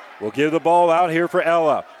will give the ball out here for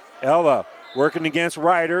Ella. Ella working against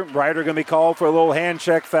Ryder. Ryder going to be called for a little hand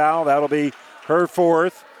check foul. That'll be her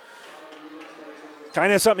 4th.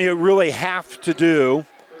 Kind of something you really have to do.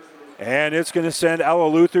 And it's going to send Ella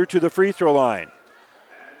Luther to the free throw line.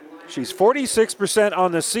 She's 46%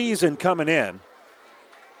 on the season coming in.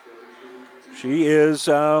 She is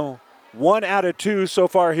 1 out of 2 so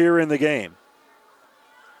far here in the game.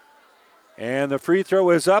 And the free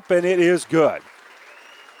throw is up, and it is good.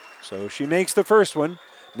 So she makes the first one.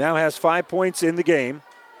 Now has 5 points in the game.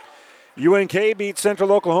 UNK beat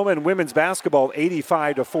Central Oklahoma in women's basketball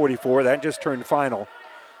 85-44. That just turned final.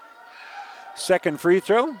 Second free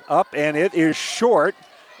throw up, and it is short.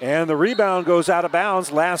 And the rebound goes out of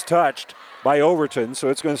bounds, last touched by Overton. So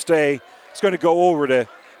it's going to go over to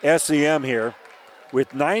SEM here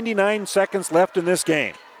with 99 seconds left in this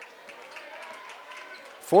game.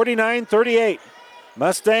 49-38.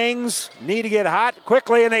 Mustangs need to get hot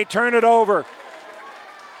quickly, and they turn it over.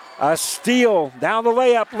 A steal down the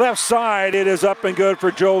layup, left side. It is up and good for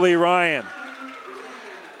Jolie Ryan.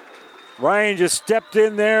 Ryan just stepped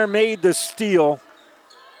in there, made the steal.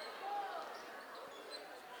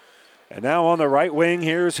 And now on the right wing,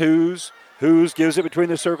 here's Hughes. Hughes gives it between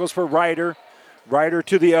the circles for Ryder. Ryder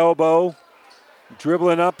to the elbow.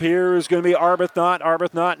 Dribbling up here is going to be Arbuthnot.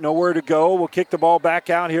 Arbuthnot nowhere to go. We'll kick the ball back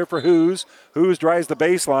out here for Hughes. Hughes drives the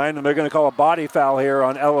baseline, and they're going to call a body foul here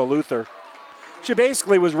on Ella Luther. She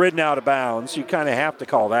basically was ridden out of bounds. You kind of have to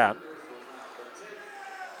call that.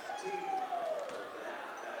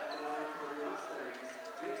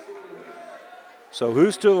 So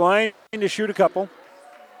who's to the line to shoot a couple?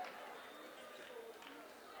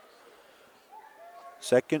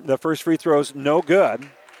 The first free throw's no good.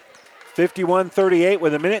 51-38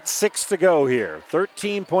 with 1:06 to go here.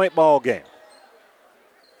 13-point ball game.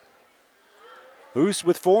 Hoos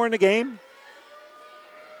with 4 in the game.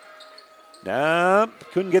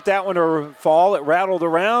 Couldn't get that one to fall. It rattled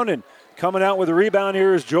around, and coming out with a rebound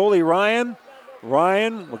here is Jolie Ryan.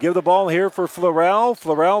 Ryan will give the ball here for Florell.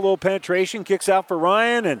 Florell, little penetration, kicks out for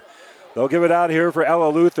Ryan, and they'll give it out here for Ella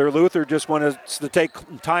Luther. Luther just wants to take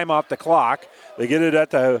time off the clock. They get it at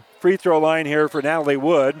the free throw line here for Natalie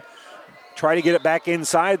Wood. Try to get it back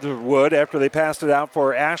inside the Wood after they passed it out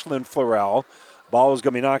for Ashlyn Florell. Ball is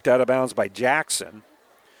going to be knocked out of bounds by Jackson.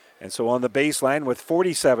 And so on the baseline with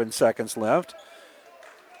 47 seconds left,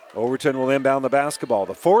 Overton will inbound the basketball.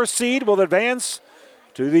 The 4th seed will advance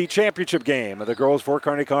to the championship game of the Girls Fort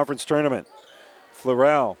Kearney Conference Tournament.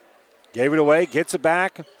 Florell gave it away, gets it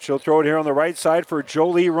back. She'll throw it here on the right side for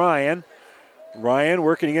Jolie Ryan. Ryan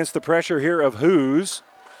working against the pressure here of Hoos.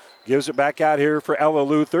 Gives it back out here for Ella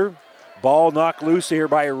Luther. Ball knocked loose here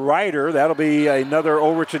by Ryder. That'll be another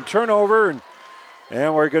Overton turnover.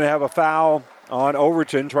 And we're going to have a foul on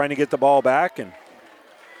Overton trying to get the ball back. And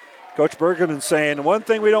Coach Bergman saying one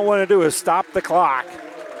thing we don't want to do is stop the clock.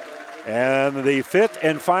 And the 5th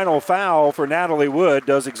and final foul for Natalie Wood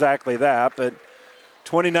does exactly that. But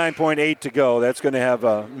 29.8 to go. That's going to have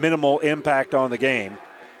a minimal impact on the game.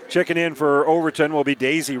 Checking in for Overton will be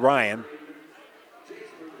Daisy Ryan.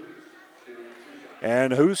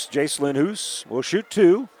 And Hoos, Jacelyn Hoos, will shoot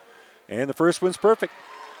 2. And the first one's perfect.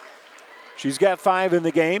 She's got 5 in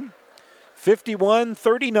the game.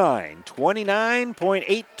 51-39,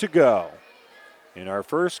 29.8 to go in our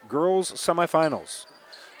first girls semifinals.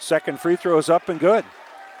 Second free throw is up and good.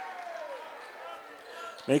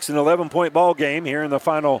 Makes an 11-point ball game here in the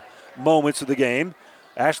final moments of the game.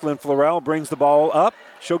 Ashlyn Florell brings the ball up.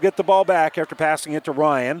 She'll get the ball back after passing it to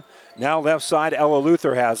Ryan. Now left side, Ella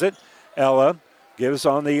Luther has it. Ella gives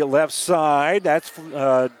on the left side. That's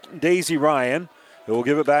Daisy Ryan, who will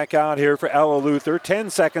give it back out here for Ella Luther. 10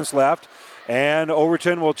 seconds left, and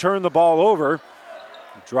Overton will turn the ball over.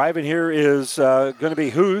 Driving here is going to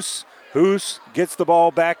be Hoos. Hoos gets the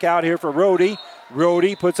ball back out here for Rhodey.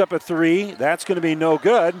 Rhodey puts up a 3. That's going to be no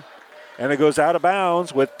good. And it goes out of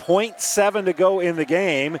bounds with 0.7 to go in the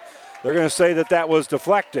game. They're going to say that was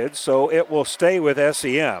deflected, so it will stay with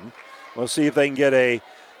SEM. We'll see if they can get a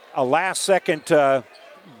last-second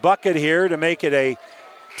bucket here to make it a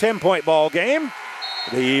 10-point ball game.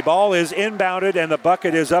 The ball is inbounded, and the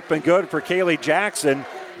bucket is up and good for Kaylee Jackson.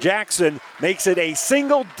 Jackson makes it a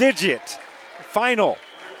single-digit final.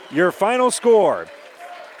 Your final score,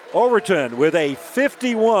 Overton with a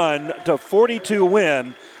 51-42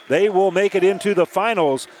 win. They will make it into the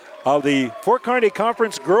finals of the Fort Kearney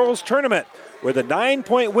Conference Girls Tournament with a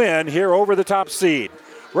 9-point win here over the top seed.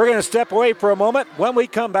 We're going to step away for a moment. When we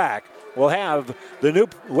come back, we'll have the New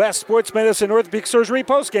West Sports Medicine Orthopedic Surgery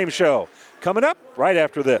postgame show coming up right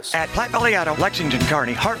after this. At Platte Valley Auto, Lexington,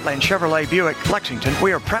 Kearney, Heartland Chevrolet Buick, Lexington,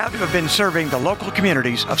 we are proud to have been serving the local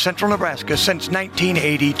communities of central Nebraska since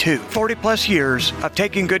 1982. 40-plus years of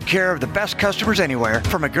taking good care of the best customers anywhere,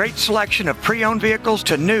 from a great selection of pre-owned vehicles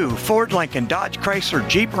to new Ford, Lincoln, Dodge, Chrysler,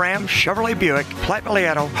 Jeep, Ram, Chevrolet Buick. Platte Valley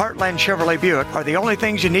Auto, Heartland Chevrolet Buick are the only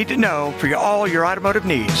things you need to know for all your automotive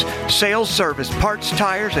needs. Sales, service, parts,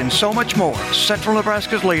 tires, and so much more. Central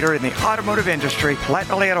Nebraska's leader in the automotive industry, Platte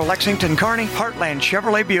Valley Auto, Lexington, Kearney, Heartland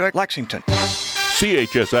Chevrolet Buick, Lexington.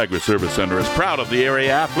 CHS Agri-Service Center is proud of the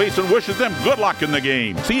area athletes and wishes them good luck in the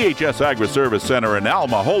game. CHS Agri-Service Center in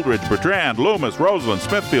Alma, Holdridge, Bertrand, Loomis, Roseland,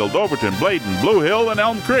 Smithfield, Overton, Bladen, Blue Hill, and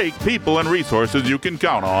Elm Creek. People and resources you can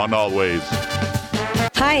count on always.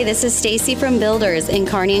 Hi, this is Stacy from Builders in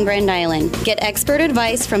Kearney and Grand Island. Get expert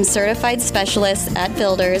advice from certified specialists at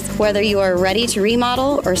Builders. Whether you are ready to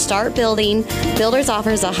remodel or start building, Builders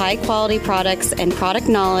offers a high-quality products and product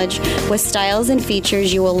knowledge with styles and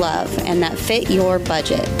features you will love and that fit your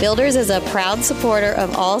budget. Builders is a proud supporter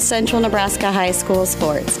of all Central Nebraska high school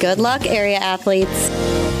sports. Good luck, area athletes.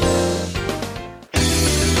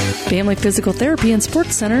 Family Physical Therapy and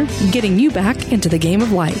Sports Center, getting you back into the game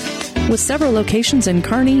of life. With several locations in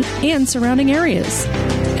Kearney and surrounding areas.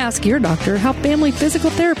 Ask your doctor how Family Physical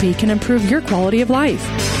Therapy can improve your quality of life.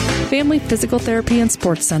 Family Physical Therapy and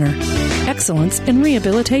Sports Center. Excellence in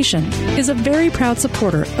Rehabilitation is a very proud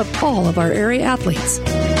supporter of all of our area athletes,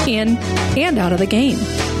 in and out of the game.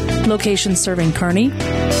 Locations serving Kearney,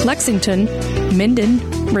 Lexington, Minden,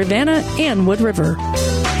 Ravenna, and Wood River.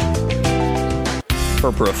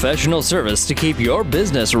 For professional service to keep your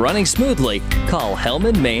business running smoothly, call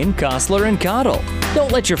Hellman, Maine, Kostler, and Cottle.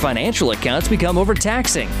 Don't let your financial accounts become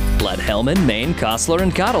overtaxing. Let Hellman, Maine, Kostler,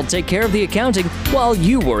 and Cottle take care of the accounting while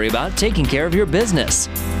you worry about taking care of your business.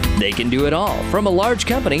 They can do it all, from a large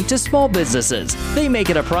company to small businesses. They make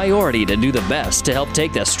it a priority to do the best to help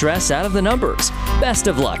take the stress out of the numbers. Best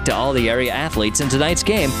of luck to all the area athletes in tonight's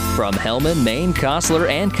game from Hellman, Maine, Kostler,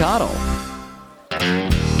 and Cottle.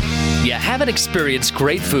 You haven't experienced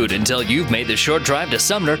great food until you've made the short drive to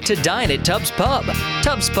Sumner to dine at Tubbs Pub.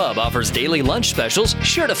 Tubbs Pub offers daily lunch specials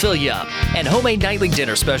sure to fill you up, and homemade nightly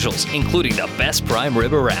dinner specials, including the best prime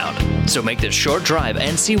rib around. So make this short drive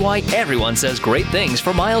and see why everyone says great things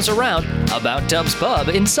for miles around about Tubbs Pub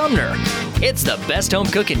in Sumner. It's the best home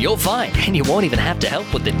cooking you'll find, and you won't even have to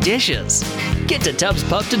help with the dishes. Get to Tubbs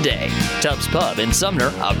Pub today. Tubbs Pub in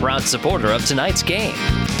Sumner, a proud supporter of tonight's game.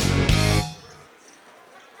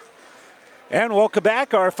 And welcome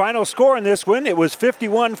back. Our final score in this one, it was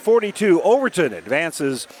 51-42. Overton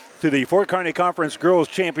advances to the Fort Kearney Conference Girls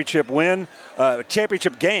Championship game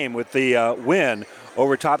with the win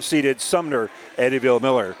over top-seeded Sumner Eddyville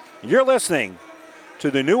Miller. You're listening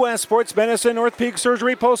to the New West Sports Medicine Orthopedic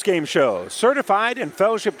Surgery postgame show. Certified and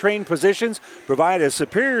fellowship-trained physicians provide a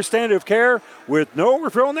superior standard of care with no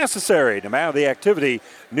referral necessary. No matter the activity,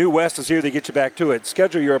 New West is here to get you back to it.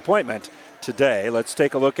 Schedule your appointment today. Let's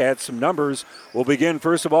take a look at some numbers. We'll begin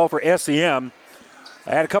first of all for SEM. I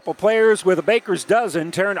had a couple players with a baker's dozen.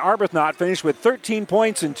 Taryn Arbuthnot finished with 13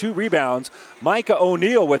 points and 2 rebounds. Micah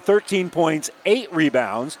O'Neill with 13 points, 8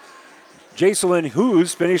 rebounds. Jacelyn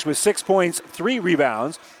Hughes finished with 6 points, 3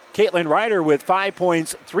 rebounds. Caitlin Ryder with 5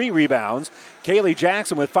 points, 3 rebounds. Kaylee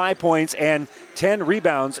Jackson with 5 points and 10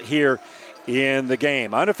 rebounds here in the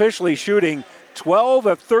game. Unofficially shooting 12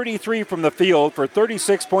 of 33 from the field for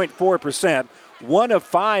 36.4%. 1 of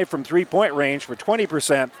 5 from three-point range for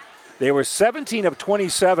 20%. They were 17 of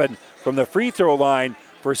 27 from the free throw line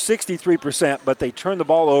for 63%, but they turned the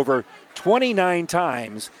ball over 29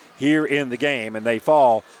 times here in the game, and they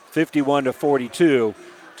fall 51-42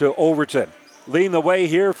 to Overton. Leading the way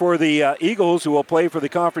here for the Eagles, who will play for the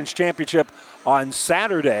conference championship on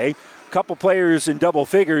Saturday. A couple players in double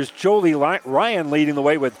figures. Jolie Ryan leading the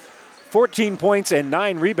way with 14 points and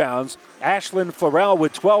 9 rebounds. Ashlyn Florell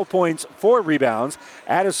with 12 points, 4 rebounds.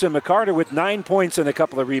 Addison McCarter with 9 points and a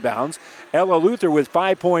couple of rebounds. Ella Luther with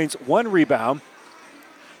 5 points, 1 rebound.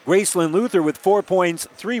 Gracelyn Luther with 4 points,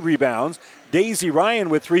 3 rebounds. Daisy Ryan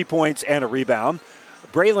with 3 points and a rebound.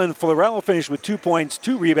 Braylon Florell finished with 2 points,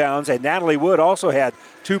 2 rebounds. And Natalie Wood also had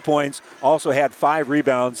 2 points, also had 5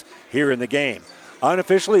 rebounds here in the game.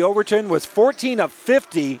 Unofficially, Overton was 14 of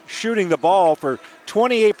 50 shooting the ball for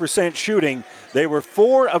 28% shooting. They were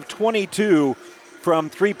 4 of 22 from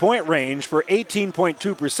three-point range for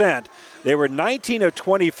 18.2%. They were 19 of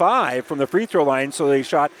 25 from the free throw line, so they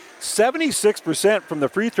shot 76% from the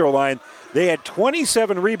free throw line. They had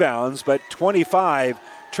 27 rebounds, but 25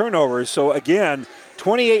 turnovers. So again,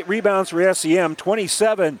 28 rebounds for SEM,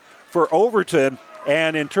 27 for Overton.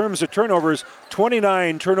 And in terms of turnovers,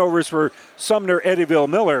 29 turnovers for Sumner Eddyville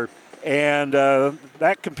Miller. And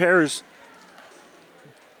that compares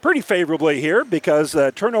pretty favorably here because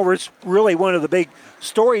turnovers really one of the big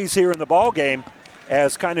stories here in the ball game.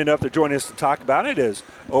 As kind enough to join us to talk about it is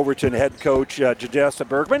Overton head coach Jadessa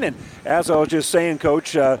Bergman. And as I was just saying,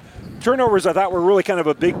 Coach, turnovers I thought were really kind of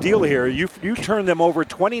a big deal here. You turned them over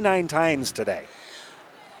 29 times today.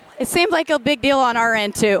 It seemed like a big deal on our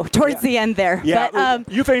end, too, towards the end there. Yeah,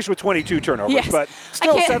 but, you finished with 22 turnovers, yes, but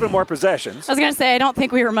still 7 more possessions. I was going to say, I don't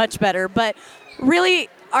think we were much better, but really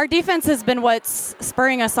our defense has been what's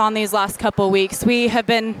spurring us on these last couple of weeks.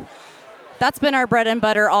 That's been our bread and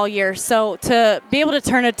butter all year. So to be able to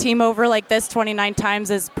turn a team over like this 29 times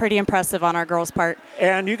is pretty impressive on our girls' part.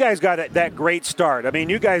 And you guys got that great start. I mean,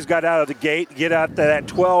 you guys got out of the gate, get out to that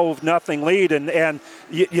 12-0 lead, and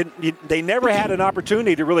they never had an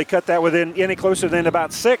opportunity to really cut that within any closer than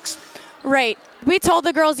about 6. Right. We told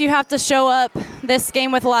the girls you have to show up this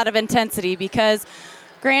game with a lot of intensity because,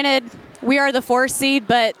 granted, we are the 4 seed,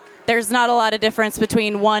 but there's not a lot of difference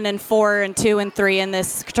between 1 and 4 and 2 and 3 in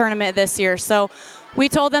this tournament this year. So we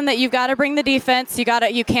told them that you've got to bring the defense. You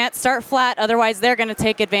can't start flat, otherwise they're going to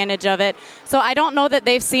take advantage of it. So I don't know that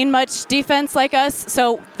they've seen much defense like us,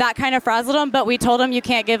 so that kind of frazzled them. But we told them you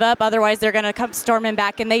can't give up, otherwise they're going to come storming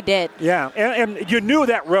back, and they did. Yeah, and you knew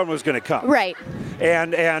that run was going to come. Right.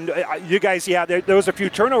 And you guys, there was a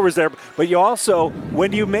few turnovers there, but you also,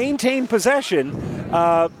 when you maintain possession,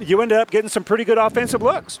 you ended up getting some pretty good offensive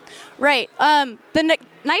looks. Right. The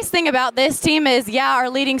nice thing about this team is, our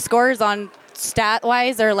leading scorers on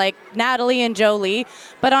stat-wise are like Natalie and Jolie,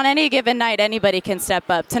 but on any given night, anybody can step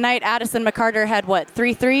up. Tonight, Addison McCarter had,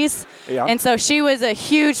 3 threes? Yeah. And so she was a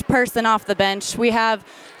huge person off the bench. We have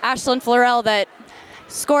Ashlyn Florell that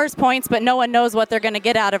scores points, but no one knows what they're going to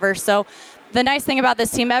get out of her. So the nice thing about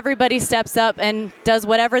this team, everybody steps up and does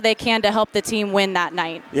whatever they can to help the team win that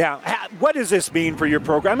night. Yeah. What does this mean for your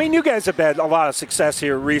program? I mean, you guys have had a lot of success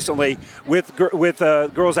here recently with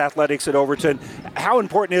girls athletics at Overton. How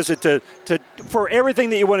important is it to for everything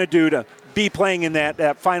that you want to do to be playing in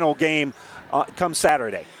that final game come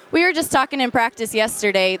Saturday? We were just talking in practice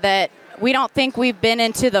yesterday that we don't think we've been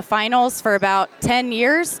into the finals for about 10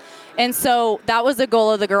 years. And so that was the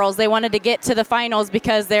goal of the girls. They wanted to get to the finals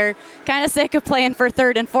because they're kind of sick of playing for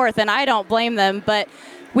third and fourth, and I don't blame them. But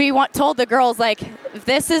we told the girls, if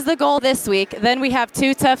this is the goal this week, then we have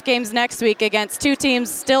 2 tough games next week against 2 teams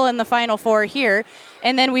still in the Final Four here,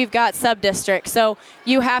 and then we've got sub-district. So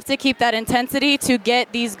you have to keep that intensity to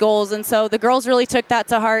get these goals. And so the girls really took that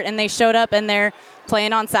to heart, and they showed up, and they're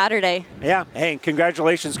playing on Saturday. Yeah. Hey,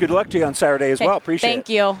 congratulations. Good luck to you on Saturday as well. Appreciate it. Thank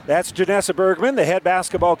you. That's Janessa Bergman, the head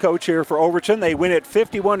basketball coach here for Overton. They win it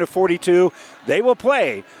 51-42. They will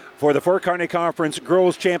play for the Fort Kearney Conference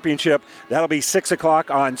Girls Championship. That'll be 6 o'clock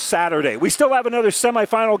on Saturday. We still have another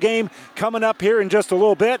semifinal game coming up here in just a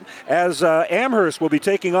little bit as Amherst will be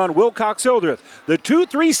taking on Wilcox-Hildreth. The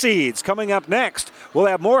 2-3 seeds coming up next. We'll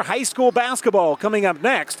have more high school basketball coming up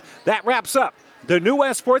next. That wraps up the New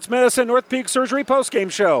West Sports Medicine North Peak Surgery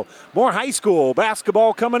postgame show. More high school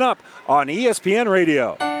basketball coming up on ESPN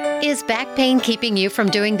Radio. Is back pain keeping you from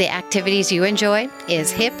doing the activities you enjoy?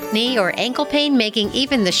 Is hip, knee, or ankle pain making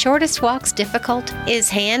even the shortest walks difficult? Is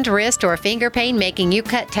hand, wrist, or finger pain making you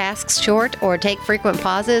cut tasks short or take frequent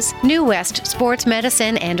pauses? New West Sports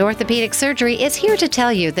Medicine and Orthopedic Surgery is here to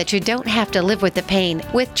tell you that you don't have to live with the pain.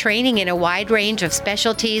 With training in a wide range of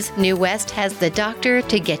specialties, New West has the doctor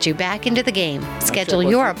to get you back into the game. Schedule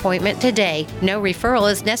your appointment today. No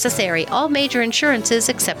referral is necessary. All major insurances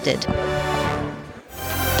accepted.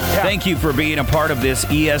 Thank you for being a part of this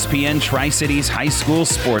ESPN Tri-Cities High School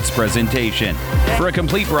sports presentation. For a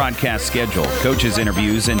complete broadcast schedule, coaches'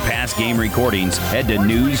 interviews, and past game recordings, head to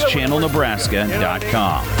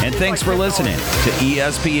newschannelnebraska.com. And thanks for listening to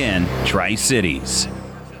ESPN Tri-Cities.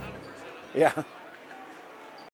 Yeah.